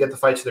is able to get the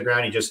fight to the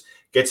ground. He just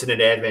gets in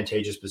an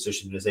advantageous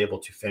position and is able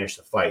to finish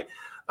the fight.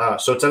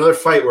 So it's another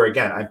fight where,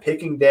 again, I'm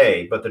picking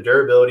Day, but the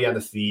durability on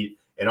the feet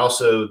and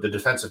also the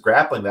defensive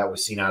grappling that we've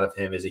seen out of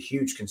him is a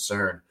huge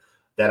concern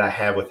that I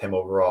have with him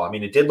overall. I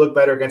mean, it did look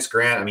better against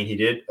Grant. I mean, he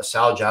did a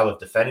solid job of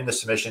defending the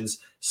submissions,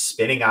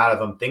 spinning out of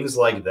them, things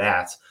like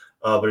that.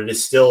 But it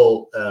is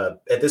still,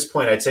 at this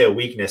point, I'd say a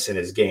weakness in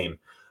his game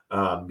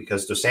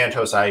because Dos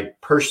Santos, I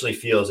personally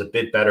feel, is a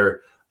bit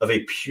better of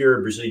a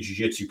pure Brazilian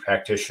Jiu-Jitsu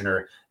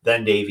practitioner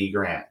than Davey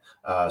Grant.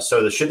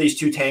 So should these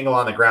two tangle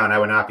on the ground, I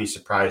would not be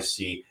surprised to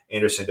see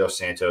Anderson Dos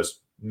Santos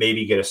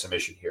maybe get a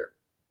submission here.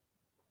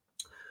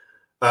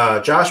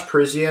 Josh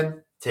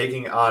Parisian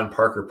taking on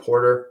Parker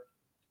Porter.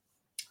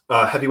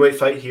 Heavyweight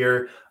fight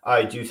here.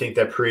 I do think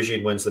that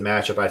Parisian wins the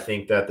matchup. I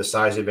think that the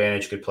size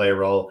advantage could play a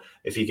role.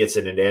 If he gets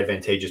in an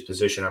advantageous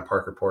position on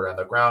Parker Porter on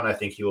the ground, I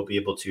think he will be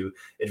able to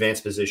advance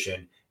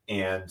position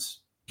and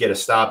get a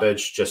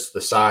stoppage. Just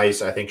the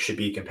size, I think, should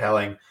be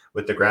compelling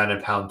with the ground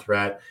and pound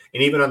threat.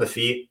 And even on the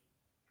feet,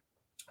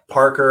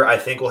 Parker, I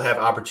think, will have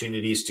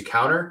opportunities to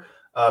counter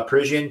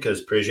Parisian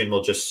because Parisian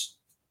will just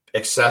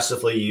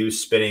excessively use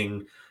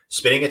spinning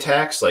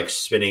attacks, like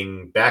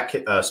spinning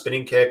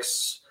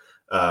kicks,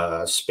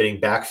 spinning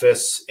back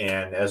fists,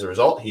 and as a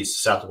result, he's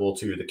susceptible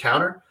to the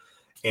counter.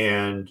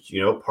 And,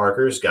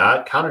 Parker's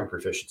got countering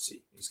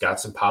proficiency. He's got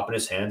some pop in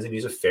his hands, and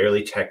he's a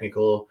fairly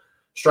technical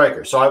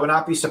striker. So I would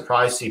not be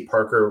surprised to see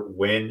Parker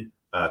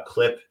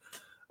clip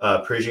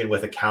Parisian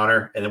with a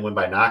counter and then win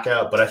by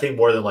knockout. But I think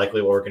more than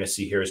likely what we're going to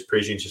see here is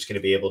Parisian's just going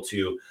to be able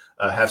to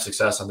have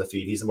success on the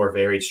feet. He's the more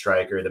varied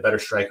striker, the better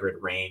striker at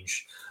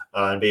range,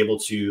 and be able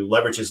to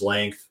leverage his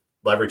length,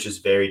 leverage his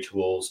varied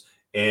tools,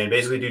 and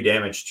basically do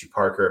damage to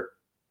Parker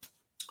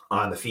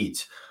on the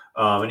feet.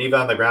 And even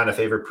on the ground, I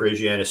favor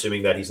Parisian,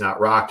 assuming that he's not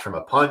rocked from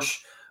a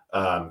punch,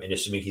 and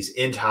assuming he's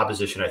in top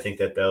position. I think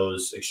that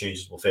those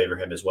exchanges will favor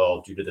him as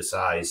well due to the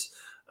size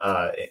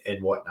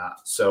and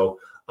whatnot. So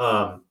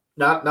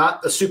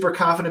not a super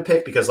confident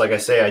pick because, like I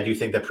say, I do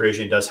think that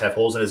Parisian does have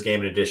holes in his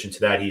game. In addition to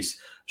that, he's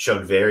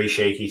shown very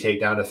shaky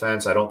takedown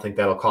defense. I don't think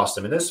that'll cost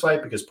him in this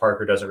fight because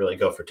Parker doesn't really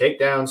go for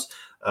takedowns.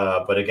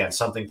 But again,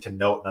 something to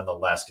note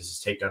nonetheless, because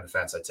his takedown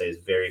defense, I'd say, is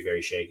very,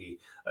 very shaky.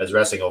 His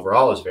wrestling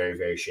overall is very,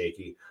 very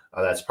shaky.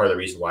 That's part of the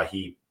reason why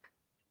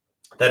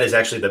that is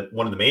actually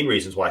one of the main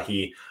reasons why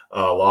he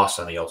lost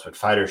on the Ultimate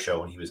Fighter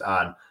show when he was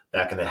on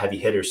back in the heavy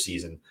hitter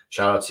season.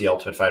 Shout out to the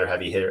Ultimate Fighter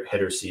heavy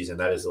hitter season.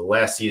 That is the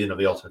last season of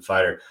the Ultimate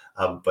Fighter.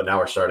 But now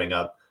we're starting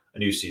up a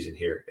new season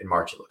here in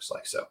March, it looks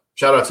like. So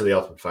shout out to the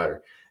Ultimate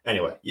Fighter.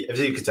 Anyway, as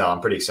you can tell,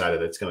 I'm pretty excited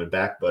that it's coming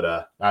back,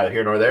 but neither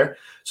here nor there.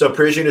 So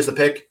Parisian is the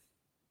pick.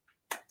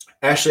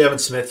 Ashley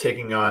Evans Smith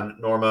taking on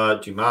Norma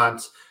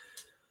Dumont.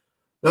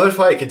 Another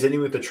fight,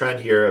 continuing with the trend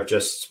here of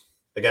just,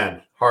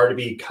 again, hard to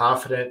be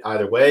confident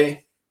either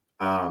way.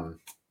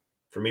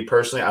 For me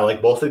personally, I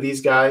like both of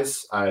these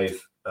guys.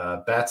 I've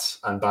bet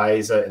on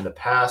Blaydes in the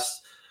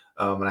past,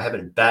 and I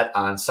haven't bet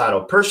on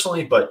Sato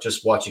personally, but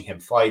just watching him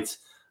fight,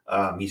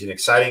 he's an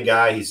exciting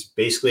guy. He's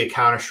basically a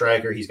counter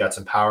striker. He's got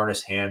some power in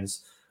his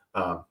hands.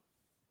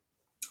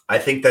 I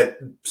think that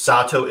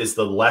Sato is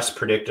the less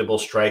predictable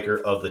striker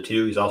of the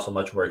two. He's also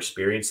much more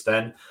experienced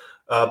than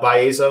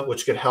Blaydes,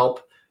 which could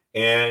help.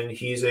 And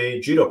he's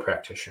a judo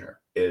practitioner,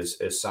 is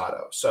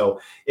Sato.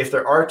 So if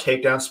there are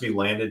takedowns to be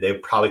landed, they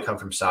would probably come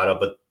from Sato.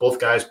 But both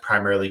guys'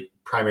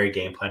 primary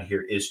game plan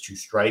here is to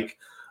strike.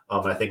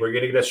 I think we're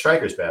going to get a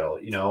strikers battle,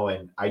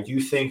 and I do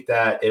think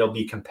that it'll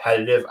be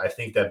competitive. I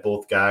think that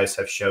both guys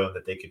have shown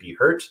that they could be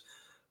hurt.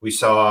 We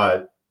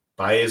saw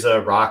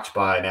Blaydes rocked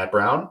by Matt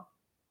Brown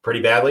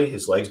pretty badly.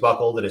 His legs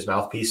buckled and his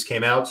mouthpiece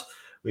came out.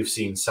 We've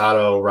seen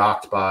Sato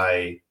rocked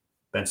by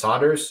Ben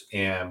Saunders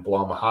and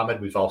Bilal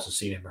Muhammad. We've also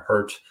seen him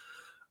hurt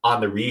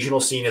on the regional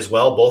scene as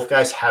well. Both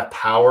guys have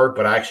power,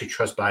 but I actually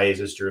trust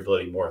Blaydes'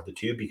 durability more of the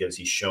two because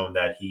he's shown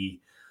that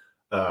he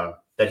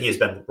has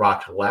been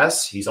rocked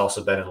less. He's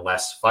also been in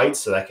less fights,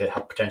 so that could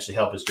potentially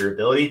help his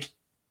durability.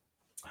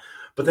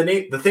 But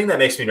the thing that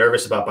makes me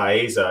nervous about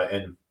Blaydes,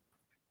 and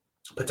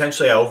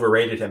potentially I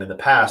overrated him in the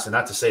past, and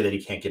not to say that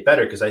he can't get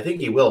better, because I think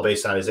he will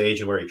based on his age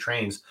and where he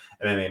trains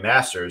at MMA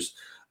Masters.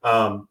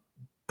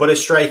 But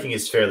his striking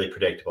is fairly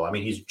predictable. I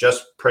mean, he's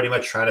just pretty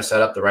much trying to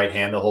set up the right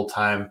hand the whole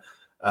time.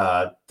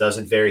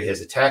 Doesn't vary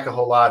his attack a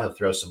whole lot. He'll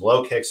throw some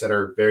low kicks that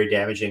are very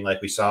damaging,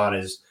 like we saw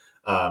in his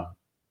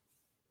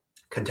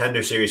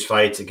Contender Series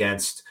fights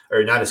against,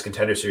 or not his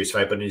Contender Series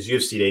fight, but in his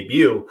UFC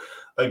debut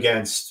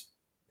against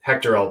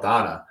Hector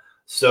Aldana.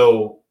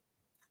 So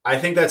I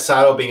think that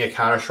Sato, being a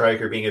counter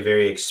striker, being a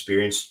very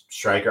experienced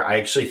striker, I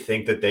actually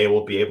think that they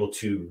will be able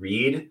to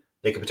read.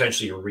 They could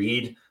potentially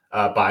read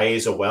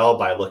Blaydes well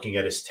by looking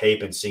at his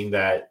tape and seeing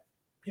that,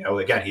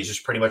 again, he's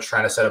just pretty much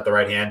trying to set up the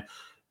right hand.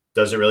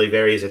 Doesn't really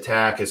vary his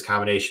attack. His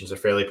combinations are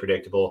fairly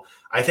predictable.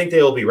 I think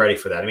they will be ready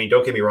for that. I mean,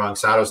 don't get me wrong.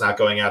 Sato's not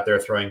going out there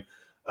throwing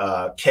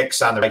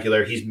kicks on the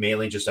regular. He's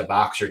mainly just a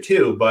boxer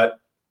too. But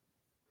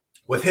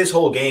with his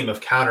whole game of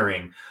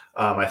countering,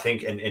 I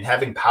think, and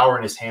having power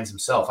in his hands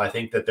himself, I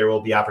think that there will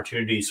be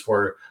opportunities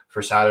for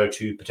Sato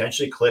to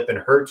potentially clip and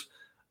hurt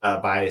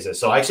Blaydes.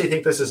 So I actually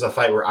think this is a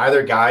fight where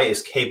either guy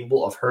is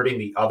capable of hurting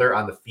the other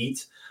on the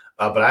feet.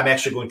 But I'm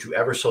actually going to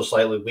ever so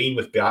slightly lean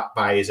with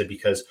Blaydes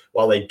because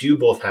while they do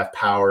both have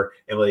power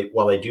and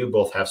while they do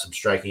both have some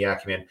striking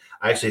acumen,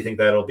 I actually think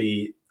that'll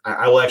be –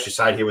 I will actually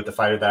side here with the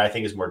fighter that I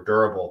think is more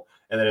durable,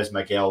 and that is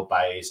Miguel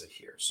Blaydes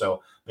here.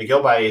 So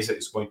Miguel Blaydes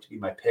is going to be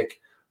my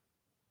pick.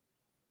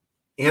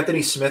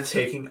 Anthony Smith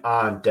taking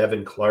on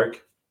Devin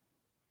Clark.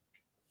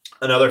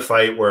 Another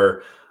fight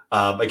where,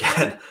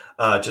 again,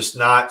 just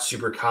not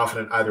super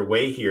confident either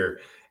way here.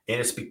 And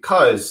it's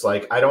because,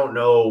 I don't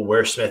know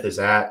where Smith is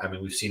at. I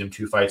mean, we've seen him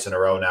 2 fights in a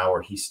row now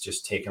where he's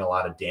just taken a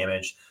lot of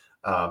damage.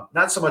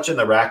 Not so much in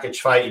the Rakic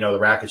fight. The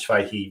Rakic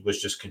fight, he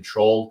was just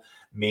controlled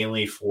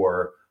mainly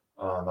for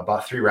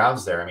about 3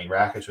 rounds there. I mean,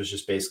 Rakic was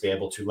just basically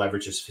able to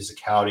leverage his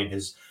physicality and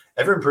his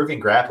ever-improving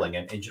grappling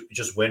and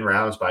just win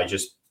rounds by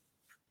just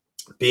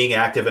being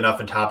active enough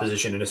in top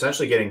position and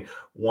essentially getting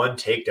 1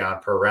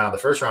 takedown per round. The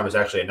first round was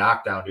actually a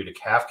knockdown due to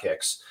calf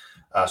kicks.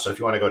 So if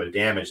you want to go to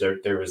damage,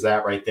 there was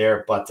that right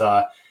there. But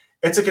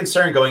it's a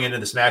concern going into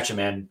this matchup,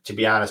 man, to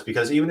be honest,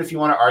 because even if you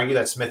want to argue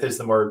that Smith is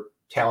the more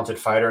talented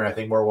fighter and I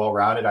think more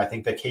well-rounded, I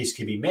think the case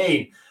can be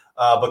made.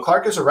 But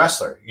Clark is a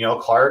wrestler.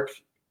 Clark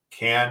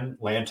can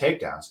land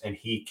takedowns and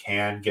he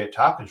can get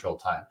top control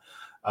time.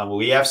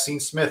 We have seen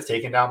Smith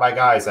taken down by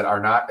guys that are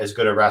not as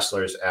good of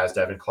wrestlers as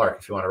Devin Clark.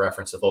 If you want to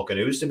reference the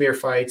Volkan Oezdemir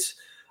fights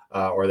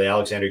or the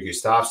Alexander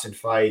Gustafsson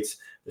fights,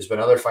 there's been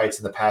other fights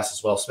in the past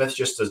as well. Smith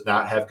just does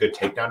not have good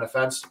takedown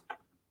defense.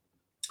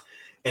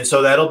 And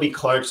so that'll be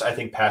Clark's, I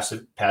think, path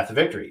of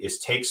victory is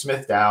take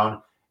Smith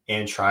down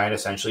and try and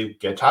essentially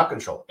get top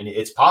control. And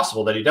it's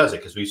possible that he does it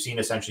because we've seen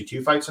essentially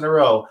 2 fights in a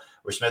row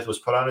where Smith was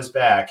put on his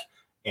back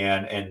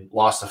and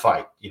lost the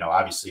fight.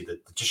 Obviously the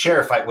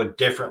Teixeira fight went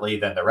differently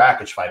than the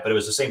Rakic fight, but it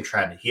was the same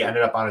trend. He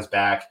ended up on his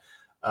back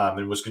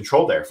and was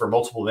controlled there for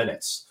multiple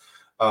minutes.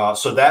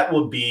 So that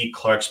will be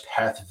Clark's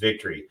path of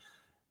victory.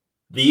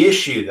 The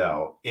issue,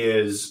 though,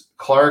 is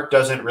Clark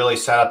doesn't really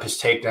set up his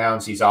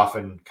takedowns. He's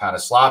often kind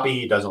of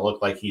sloppy. He doesn't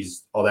look like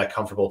he's all that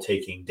comfortable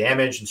taking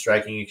damage and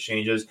striking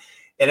exchanges.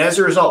 And as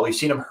a result, we've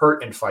seen him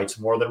hurt in fights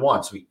more than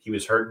once. He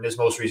was hurt in his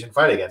most recent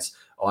fight against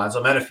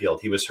Alonzo Menefield.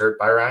 He was hurt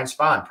by Ryan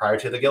Spahn prior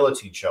to the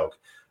guillotine choke.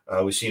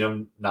 We've seen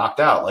him knocked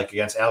out, like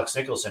against Alex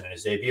Nicholson in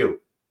his debut.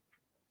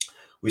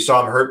 We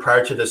saw him hurt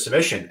prior to the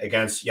submission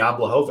against Jan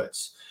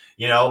Blachowicz.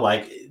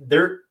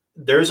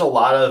 There's a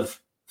lot of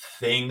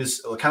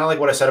things, kind of like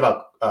what I said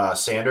about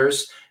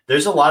Sanders.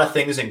 There's a lot of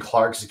things in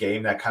Clark's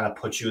game that kind of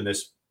put you in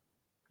this,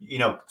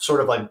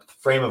 sort of like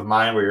frame of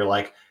mind where you're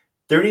like,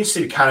 there needs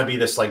to kind of be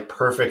this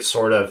perfect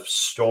sort of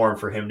storm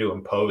for him to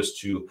impose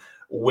to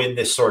win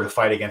this sort of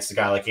fight against a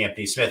guy like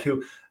Anthony Smith,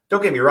 who,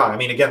 don't get me wrong, I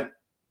mean, again,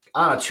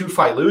 on a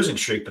 2-fight losing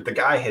streak, but the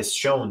guy has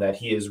shown that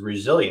he is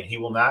resilient. He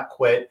will not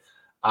quit.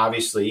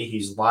 Obviously,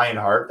 he's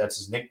Lionheart. That's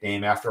his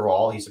nickname after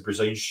all. He's a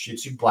Brazilian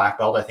Jiu-Jitsu black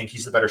belt. I think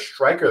he's the better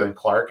striker than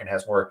Clark and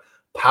has more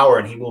power,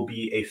 and he will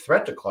be a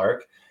threat to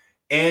Clark.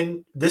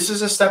 And this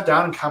is a step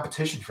down in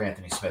competition for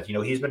Anthony Smith.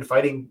 He's been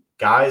fighting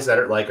guys that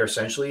are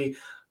essentially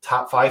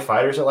top 5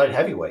 fighters at light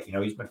heavyweight.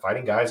 He's been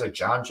fighting guys like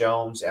John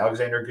Jones,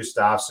 Alexander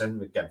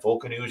Gustafsson, again,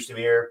 Volkan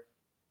Oezdemir,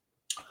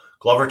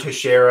 Glover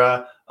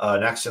Teixeira,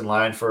 next in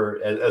line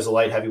as a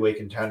light heavyweight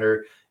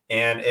contender,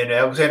 and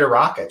Alexander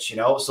Rakic.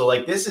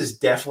 So this is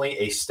definitely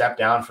a step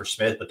down for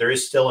Smith, but there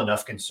is still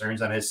enough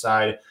concerns on his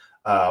side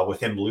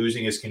with him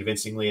losing as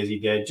convincingly as he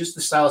did. Just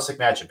the stylistic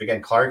matchup.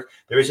 Again, Clark,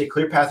 there is a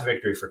clear path of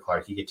victory for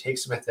Clark. He could take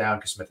Smith down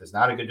because Smith is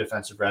not a good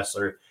defensive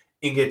wrestler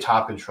and get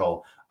top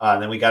control.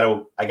 Then we got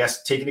to, I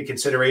guess, take into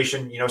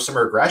consideration, some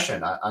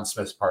regression on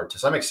Smith's part to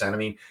some extent. I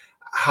mean,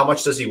 how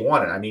much does he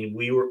want it? I mean,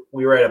 we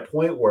were at a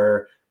point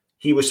where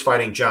he was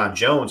fighting John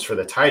Jones for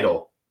the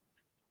title.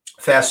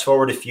 Fast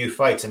forward a few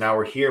fights, and now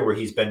we're here where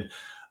he's been,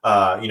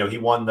 he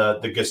won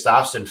the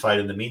Gustafsson fight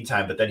in the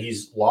meantime, but then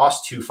he's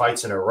lost 2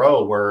 fights in a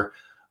row where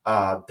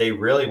they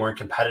really weren't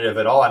competitive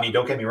at all. I mean,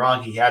 don't get me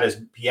wrong, he had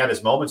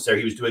his moments there.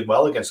 He was doing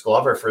well against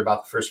Glover for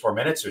about the first 4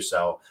 minutes or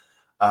so.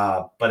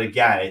 But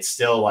again, it's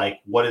still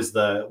what is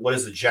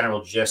the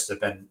general gist of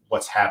then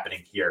what's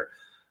happening here?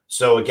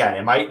 So again,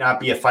 it might not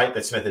be a fight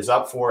that Smith is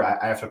up for.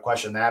 I have to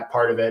question that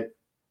part of it.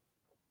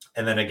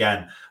 And then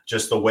again,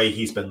 just the way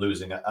he's been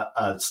losing,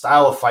 a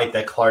style of fight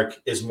that Clark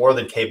is more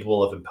than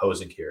capable of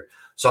imposing here.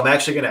 So I'm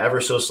actually going to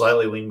ever so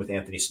slightly lean with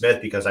Anthony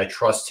Smith because I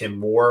trust him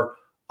more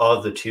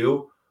of the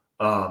two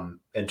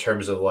in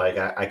terms of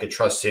I could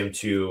trust him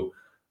to,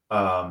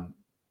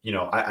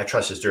 I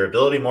trust his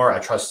durability more. I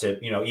trust him,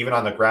 even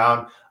on the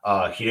ground.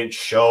 He didn't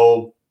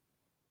show,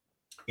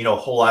 a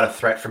whole lot of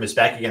threat from his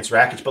back against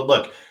Rakic. But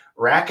look,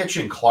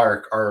 Rakic and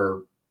Clark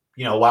are,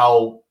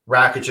 while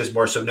Rakic is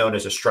more so known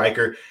as a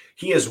striker.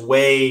 He is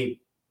way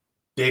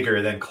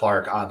bigger than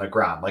Clark on the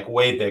ground, like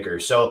way bigger.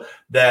 So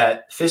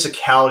that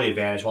physicality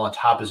advantage while in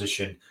top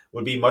position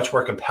would be much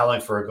more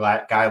compelling for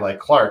a guy like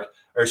Clark,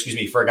 or excuse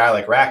me, for a guy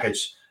like Rakic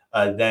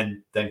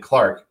than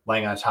Clark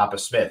laying on top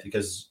of Smith.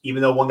 Because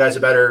even though one guy's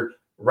a better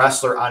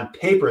wrestler on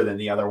paper than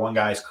the other, one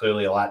guy is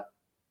clearly a lot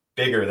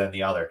bigger than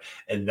the other.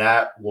 And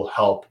that will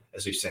help,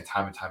 as we've seen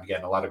time and time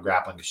again, a lot of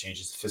grappling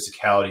exchanges, the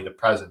physicality, the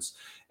presence.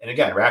 And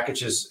again,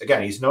 Rakic is,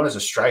 again, he's known as a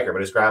striker,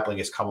 but his grappling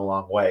has come a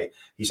long way.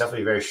 He's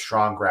definitely a very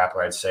strong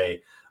grappler, I'd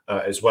say,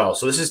 as well.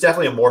 So this is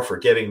definitely a more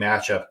forgiving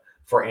matchup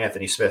for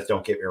Anthony Smith,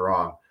 don't get me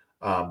wrong.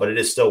 But it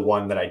is still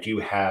one that I do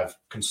have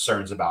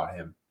concerns about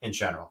him in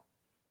general.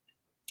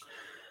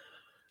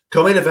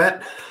 Co-main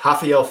event,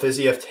 Rafael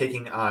Fiziev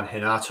taking on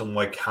Renato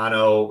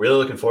Moicano. Really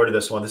looking forward to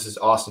this one. This is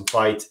awesome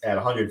fight at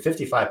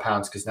 155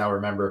 pounds because now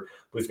remember,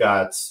 we've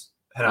got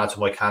Renato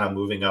Moicano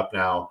moving up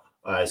now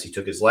as he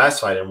took his last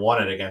fight and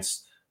won it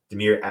against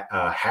Damir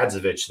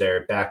Hadzovic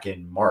there back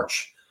in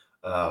March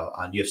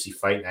on UFC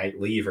Fight Night,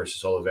 Lee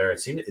versus Oliveira.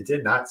 It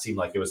did not seem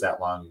like it was that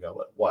long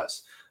ago. It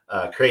was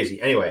crazy.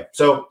 Anyway,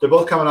 so they're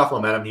both coming off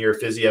momentum here.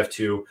 Fiziev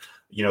too,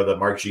 the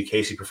Mark G.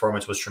 Casey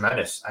performance was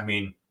tremendous. I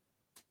mean,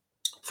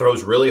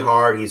 throws really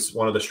hard. He's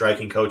one of the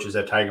striking coaches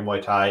at Tiger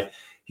Muay Thai.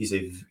 He's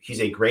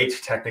a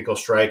great technical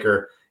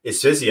striker.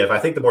 Is Fiziev, I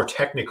think, the more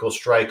technical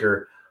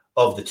striker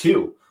of the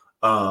two.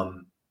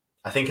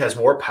 I think has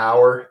more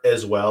power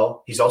as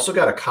well. He's also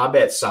got a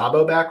combat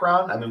sambo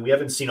background. I mean, we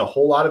haven't seen a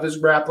whole lot of his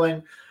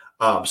grappling.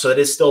 So it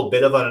is still a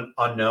bit of an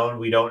unknown.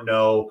 We don't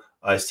know.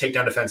 His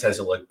takedown defense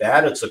hasn't looked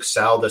bad. It's looked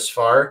solid thus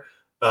far.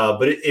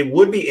 But it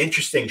would be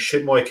interesting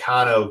should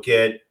Moicano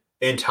get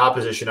in top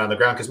position on the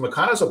ground, because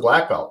Moicano's a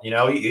black belt.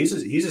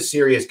 He's a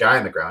serious guy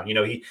on the ground.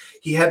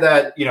 He had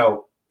that,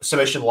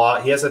 submission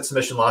loss. He has that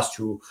submission loss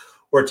to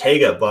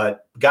Ortega,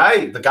 but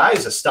the guy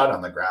is a stud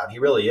on the ground. He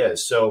really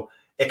is. So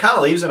it kind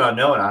of leaves an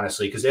unknown,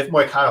 honestly, because if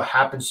Moicano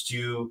happens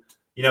to,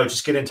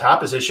 just get in top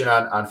position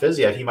on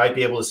Fiziev, he might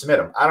be able to submit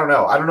him. I don't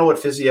know. I don't know what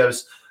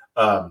Fiziev's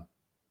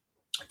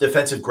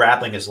defensive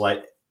grappling is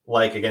like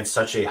against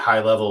such a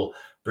high-level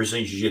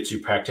Brazilian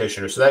Jiu-Jitsu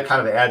practitioner. So that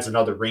kind of adds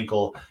another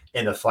wrinkle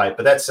in the fight.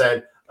 But that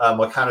said,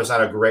 Moicano's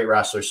not a great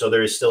wrestler, so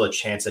there is still a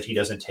chance that he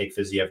doesn't take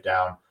Fiziev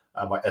down,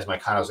 as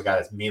Moicano's a guy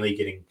that's mainly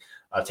getting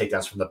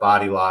takedowns from the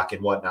body lock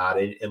and whatnot,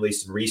 at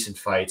least in recent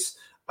fights.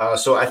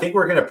 So I think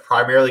we're going to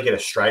primarily get a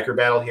striker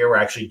battle here where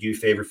I actually do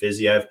favor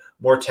Fiziev.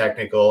 More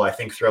technical, I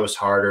think throws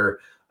harder.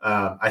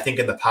 I think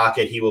in the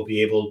pocket he will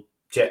be able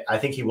to – I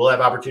think he will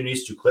have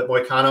opportunities to clip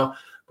Moicano.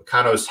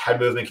 Moicano's head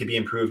movement can be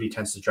improved. He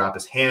tends to drop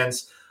his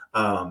hands.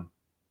 And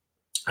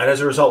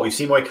as a result, we've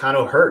seen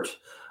Moicano hurt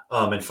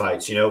in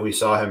fights. We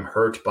saw him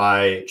hurt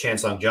by Chan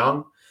Sung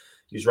Jung.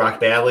 He was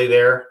rocked badly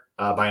there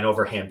by an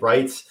overhand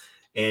right,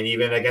 and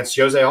even against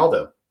Jose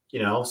Aldo.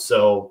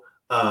 So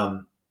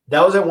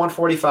that was at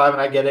 145,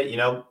 and I get it.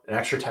 An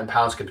extra 10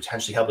 pounds could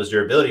potentially help his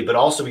durability, but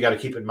also we got to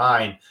keep in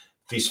mind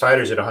these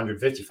fighters at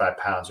 155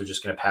 pounds are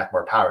just going to pack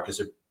more power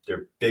because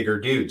they're bigger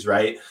dudes,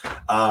 right?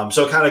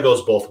 So it kind of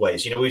goes both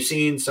ways. We've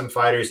seen some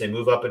fighters, they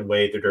move up in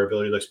weight, their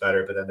durability looks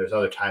better, but then there's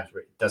other times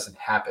where it doesn't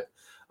happen.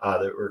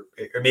 Or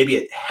maybe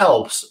it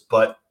helps,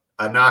 but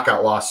a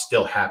knockout loss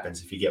still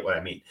happens, if you get what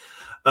I mean.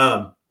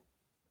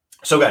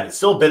 So again, it's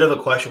still a bit of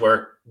a question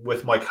mark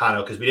with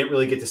Moicano because we didn't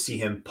really get to see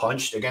him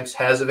punched against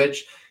Hadzovic.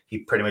 He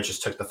pretty much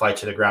just took the fight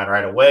to the ground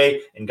right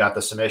away and got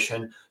the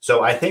submission.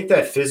 So I think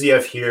that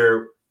Fiziev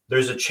here,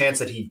 there's a chance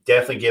that he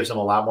definitely gives him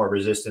a lot more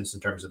resistance in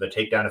terms of the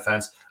takedown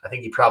defense. I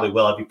think he probably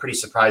will. I'd be pretty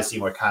surprised to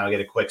see Moicano get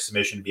a quick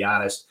submission, to be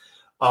honest.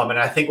 And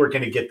I think we're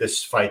going to get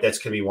this fight that's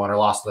going to be won or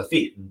lost to the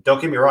feet. And don't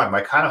get me wrong,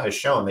 Moicano has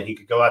shown that he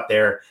could go out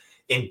there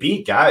and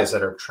beat guys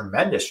that are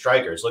tremendous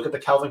strikers. Look at the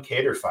Kelvin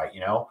Kattar fight,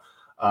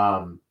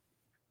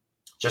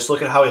 Just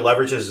look at how he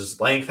leverages his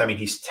length. I mean,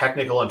 he's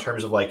technical in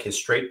terms of like his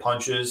straight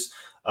punches.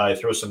 He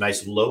throws some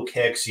nice low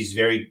kicks. He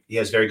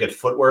has very good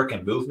footwork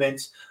and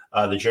movement.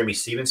 The Jeremy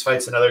Stevens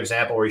fight's another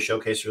example where he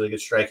showcased really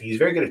good striking. He's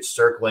very good at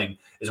circling,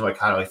 is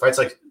Moicano. He fights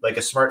like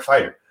a smart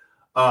fighter.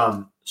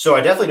 So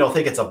I definitely don't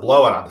think it's a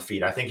blowout on the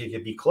feet. I think it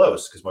could be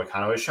close because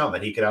Moicano has shown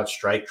that he could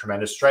outstrike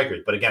tremendous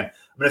strikers. But again,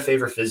 I'm going to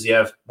favor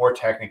Fiziev, more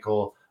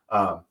technical,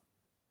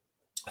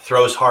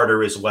 throws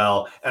harder as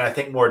well, and I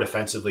think more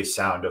defensively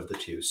sound of the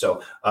two.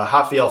 So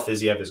Rafael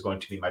Fiziev is going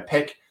to be my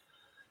pick.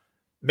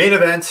 Main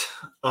event,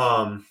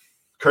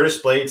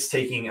 Curtis Blaydes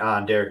taking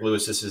on Derek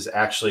Lewis. This is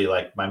actually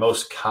like my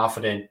most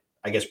confident,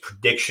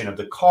 prediction of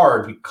the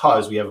card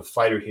because we have a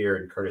fighter here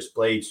in Curtis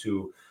Blaydes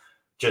who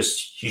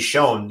he's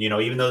shown,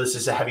 even though this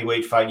is a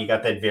heavyweight fight, and you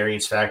got that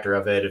variance factor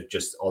of it, of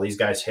just all these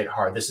guys hit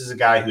hard. This is a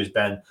guy who's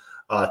been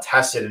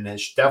tested and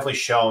has definitely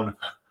shown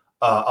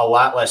a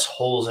lot less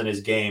holes in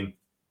his game,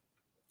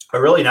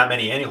 or really not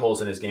any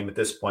holes in his game at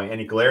this point,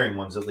 any glaring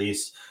ones at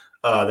least,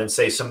 than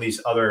say some of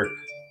these other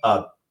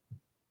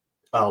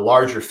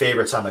larger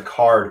favorites on the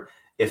card,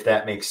 if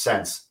that makes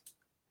sense.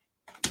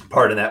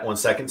 Pardon that 1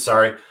 second,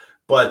 sorry.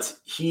 But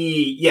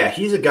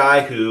he's a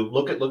guy who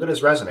look at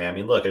his resume. I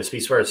mean, look, it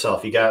speaks for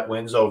itself. He got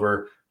wins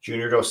over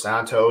Junior Dos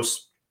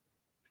Santos,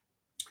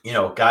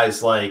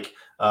 guys like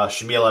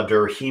Shamil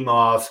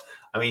Abdurrahimov.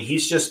 I mean,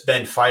 he's just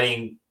been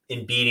fighting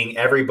and beating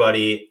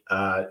everybody.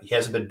 He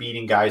hasn't been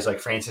beating guys like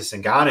Francis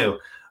Ngannou,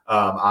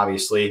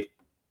 obviously.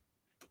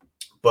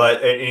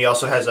 And he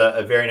also has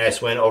a very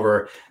nice win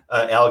over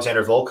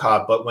Alexander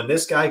Volkov. But when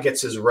this guy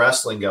gets his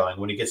wrestling going,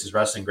 when he gets his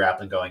wrestling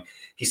grappling going,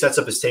 he sets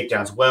up his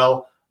takedowns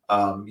well.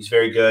 He's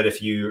very good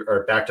if you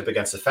are backed up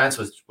against the fence,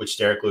 which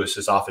Derek Lewis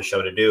is off his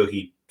show to do.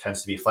 He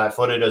tends to be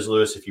flat-footed as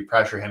Lewis. If you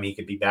pressure him, he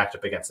could be backed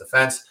up against the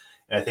fence.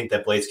 And I think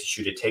that Blaydes can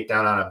shoot a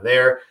takedown on him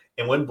there.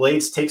 And when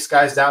Blaydes takes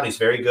guys down, he's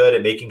very good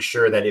at making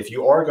sure that if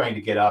you are going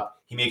to get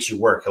up, he makes you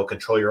work. He'll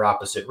control your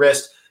opposite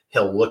wrist.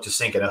 He'll look to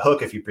sink in a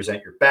hook if you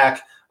present your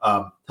back.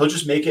 He'll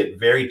just make it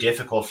very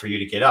difficult for you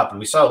to get up. And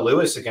we saw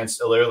Lewis against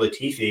Ilir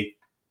Latifi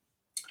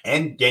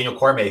and Daniel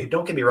Cormier, who,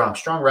 don't get me wrong,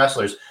 strong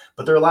wrestlers,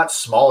 but they're a lot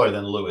smaller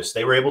than Lewis.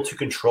 They were able to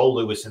control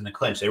Lewis in the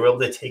clinch. They were able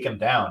to take him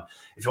down.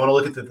 If you want to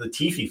look at the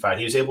Latifi fight,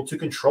 he was able to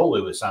control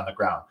Lewis on the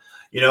ground.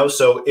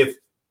 So if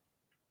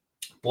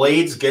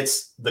Blaydes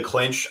gets the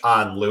clinch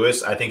on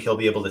Lewis, I think he'll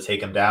be able to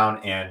take him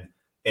down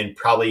and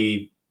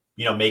probably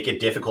make it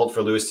difficult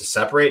for Lewis to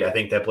separate. I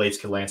think that Blaydes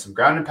can land some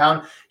ground and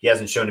pound. He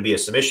hasn't shown to be a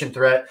submission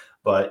threat,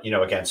 but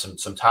again,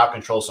 some top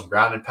control, some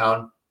ground and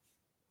pound,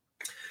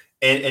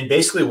 and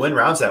basically win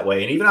rounds that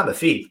way. And even on the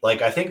feet,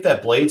 I think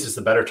that Blaydes is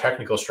the better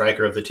technical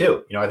striker of the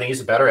two. I think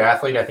he's a better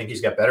athlete. I think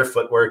he's got better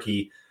footwork.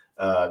 He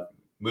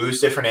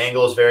moves different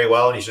angles very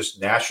well, and he's just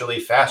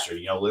naturally faster.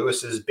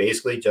 Lewis is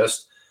basically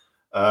just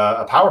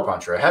a power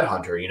puncher, a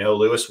headhunter.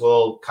 Lewis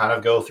will kind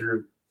of go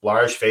through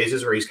large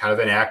phases where he's kind of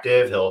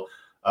inactive. He'll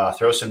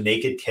throw some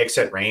naked kicks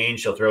at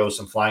range. He'll throw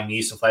some flying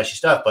knees, some flashy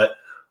stuff. But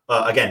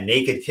again,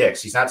 naked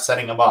kicks. He's not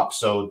setting them up.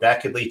 So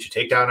that could lead to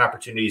takedown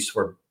opportunities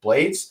for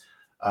Blaydes.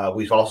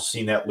 We've also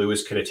seen that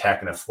Lewis could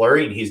attack in a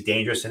flurry, and he's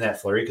dangerous in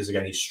that flurry because,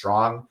 again, he's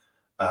strong,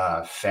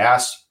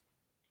 fast,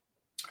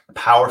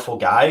 powerful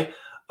guy.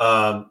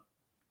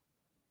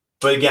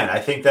 But again, I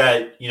think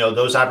that,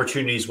 those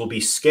opportunities will be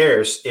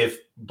scarce if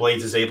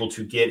Blaydes is able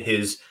to get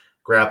his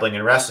grappling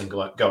and wrestling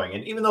going.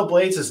 And even though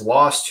Blaydes has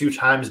lost 2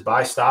 times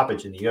by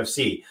stoppage in the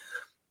UFC,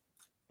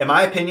 in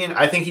my opinion,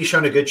 I think he's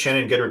shown a good chin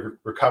and good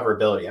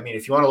recoverability. I mean,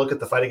 if you want to look at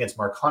the fight against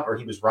Mark Hunt where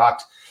he was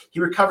rocked, he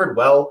recovered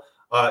well,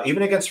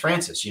 even against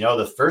Francis.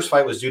 The first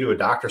fight was due to a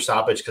doctor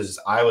stoppage because his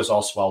eye was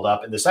all swelled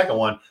up. And the second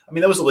one, I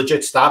mean, that was a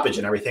legit stoppage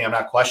and everything. I'm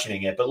not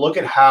questioning it. But look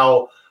at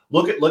how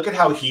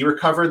he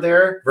recovered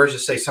there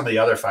versus, say, some of the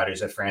other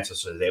fighters that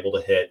Francis was able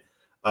to hit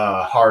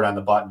hard on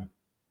the button.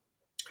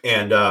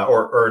 And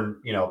or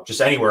just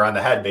anywhere on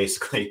the head,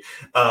 basically.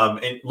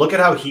 And look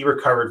at how he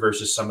recovered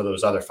versus some of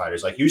those other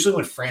fighters. Usually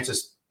when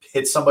Francis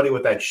hits somebody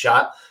with that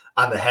shot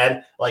on the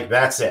head,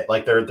 that's it.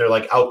 They're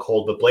out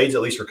cold. But Blaydes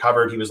at least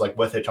recovered. He was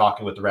with it,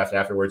 talking with the ref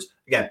afterwards.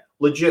 Again,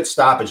 legit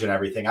stoppage and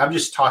everything. I'm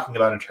just talking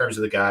about in terms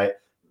of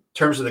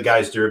the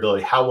guy's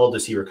durability. How well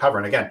does he recover?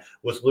 And again,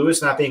 with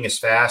Lewis not being as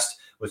fast,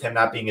 with him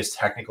not being as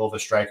technical of a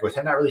striker, with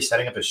him not really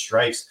setting up his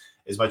strikes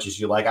as much as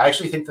you like, I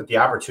actually think that the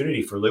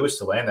opportunity for Lewis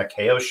to land that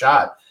KO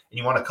shot, and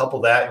you want to couple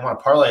that, you want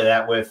to parlay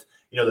that with,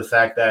 the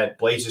fact that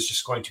Blaydes is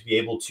just going to be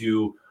able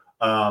to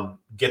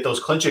get those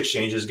clinch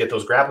exchanges, get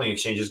those grappling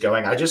exchanges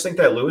going. I just think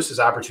that Lewis's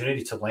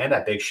opportunity to land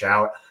that big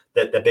shot,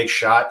 that big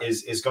shot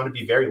is going to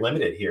be very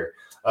limited here.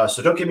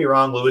 So don't get me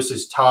wrong, Lewis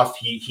is tough.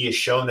 He has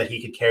shown that he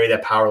could carry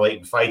that power late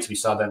in fights. We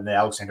saw that in the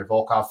Alexander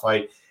Volkov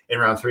fight in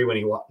round 3 when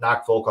he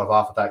knocked Volkov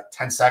off with that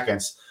 10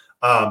 seconds.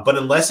 But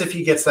unless if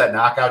he gets that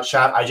knockout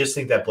shot, I just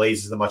think that Blaydes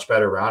is the much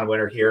better round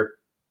winner here.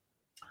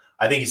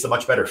 I think he's the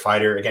much better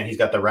fighter. Again, he's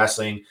got the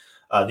wrestling,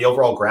 the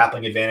overall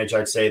grappling advantage.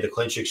 I'd say the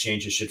clinch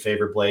exchanges should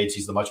favor Blaydes.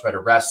 He's the much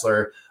better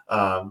wrestler.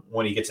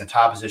 When he gets in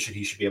top position,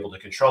 he should be able to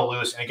control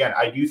Lewis. And again,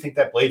 I do think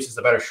that Blaydes is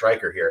the better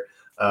striker here.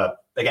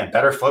 Again,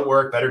 better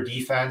footwork, better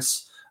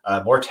defense,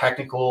 more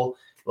technical.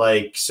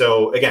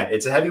 So again,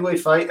 it's a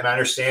heavyweight fight, and I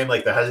understand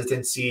the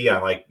hesitancy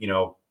on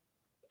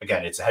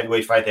again, it's a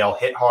heavyweight fight. They all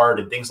hit hard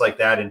and things like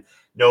that. And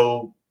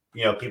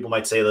people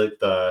might say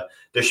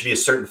there should be a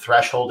certain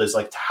threshold as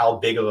to how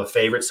big of a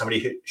favorite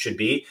somebody should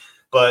be.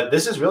 But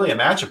this is really a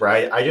matchup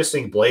where I just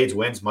think Blaydes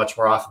wins much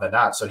more often than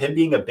not. So him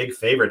being a big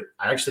favorite,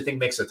 I actually think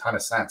makes a ton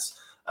of sense.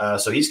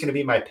 So he's going to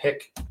be my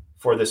pick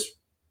for this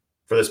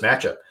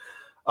matchup.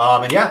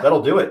 And yeah,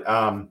 that'll do it.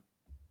 Man,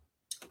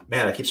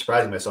 I keep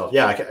surprising myself.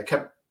 Yeah,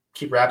 I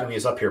keep wrapping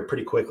these up here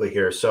pretty quickly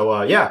here.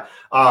 So yeah,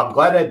 I'm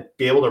glad I'd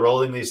be able to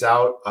rolling these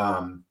out.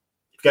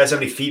 If you guys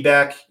have any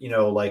feedback,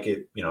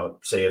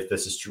 say if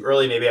this is too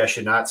early, maybe I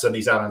should not send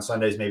these out on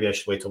Sundays. Maybe I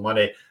should wait till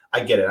Monday.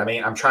 I get it. I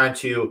mean, I'm trying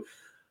to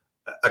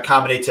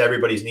accommodate to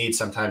everybody's needs.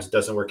 Sometimes it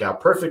doesn't work out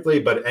perfectly,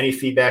 but any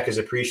feedback is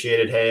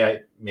appreciated. Hey,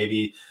 I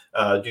maybe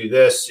do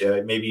this.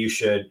 Maybe you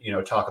should,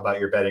 talk about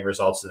your betting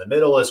results in the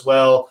middle as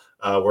well,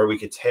 where we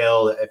could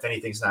tail if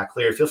anything's not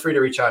clear. Feel free to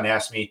reach out and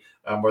ask me.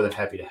 I'm more than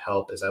happy to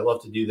help, as I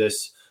love to do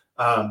this.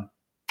 Other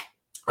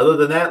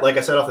than that, like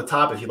I said off the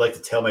top, if you'd like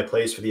to tail my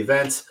plays for the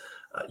event,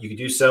 you can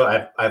do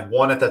so. I've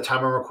one at the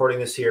time I'm recording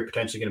this here,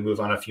 potentially going to move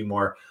on a few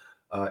more.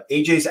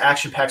 AJ's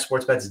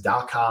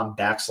ActionPackSportsBets.com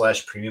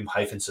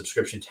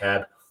 /premium-subscription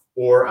tab.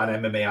 or on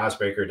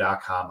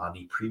MMAOddsbreaker.com on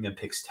the Premium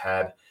Picks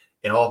tab.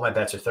 And all of my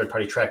bets are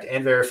third-party tracked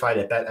and verified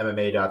at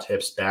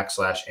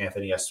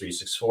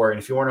betmma.tips/AnthonyS364. And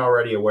if you weren't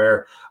already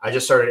aware, I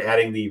just started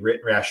adding the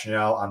written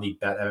rationale on the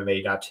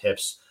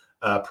betmma.tips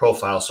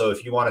profile. So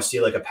if you want to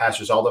see like a past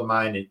result of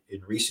mine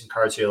in recent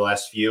cards here, the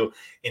last few,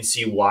 and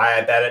see why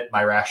I bet it,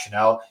 my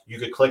rationale, you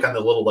could click on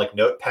the little like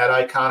notepad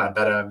icon on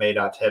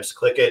betmma.tips,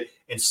 click it,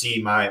 and see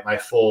my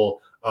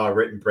full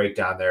written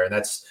breakdown there. And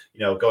that's,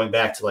 going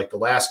back to like the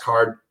last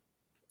card,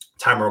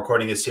 time of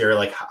recording this here,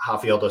 like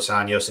Rafael dos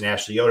Anjos and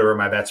Ashley Yoder were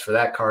my bets for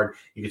that card.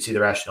 You can see the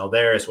rationale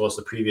there as well as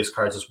the previous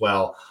cards as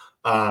well.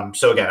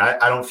 So again,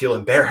 I don't feel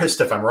embarrassed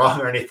if I'm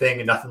wrong or anything,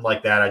 and nothing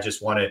like that. I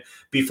just want to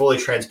be fully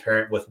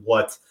transparent with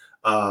what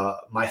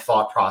my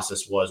thought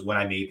process was when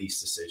I made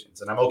these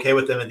decisions. And I'm okay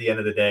with them at the end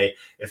of the day.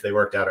 If they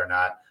worked out or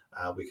not,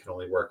 we can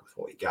only work with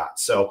what we got.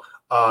 So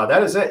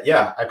that is it.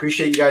 Yeah, I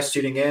appreciate you guys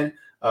tuning in.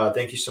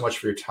 Thank you so much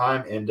for your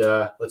time, and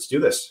let's do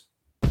this.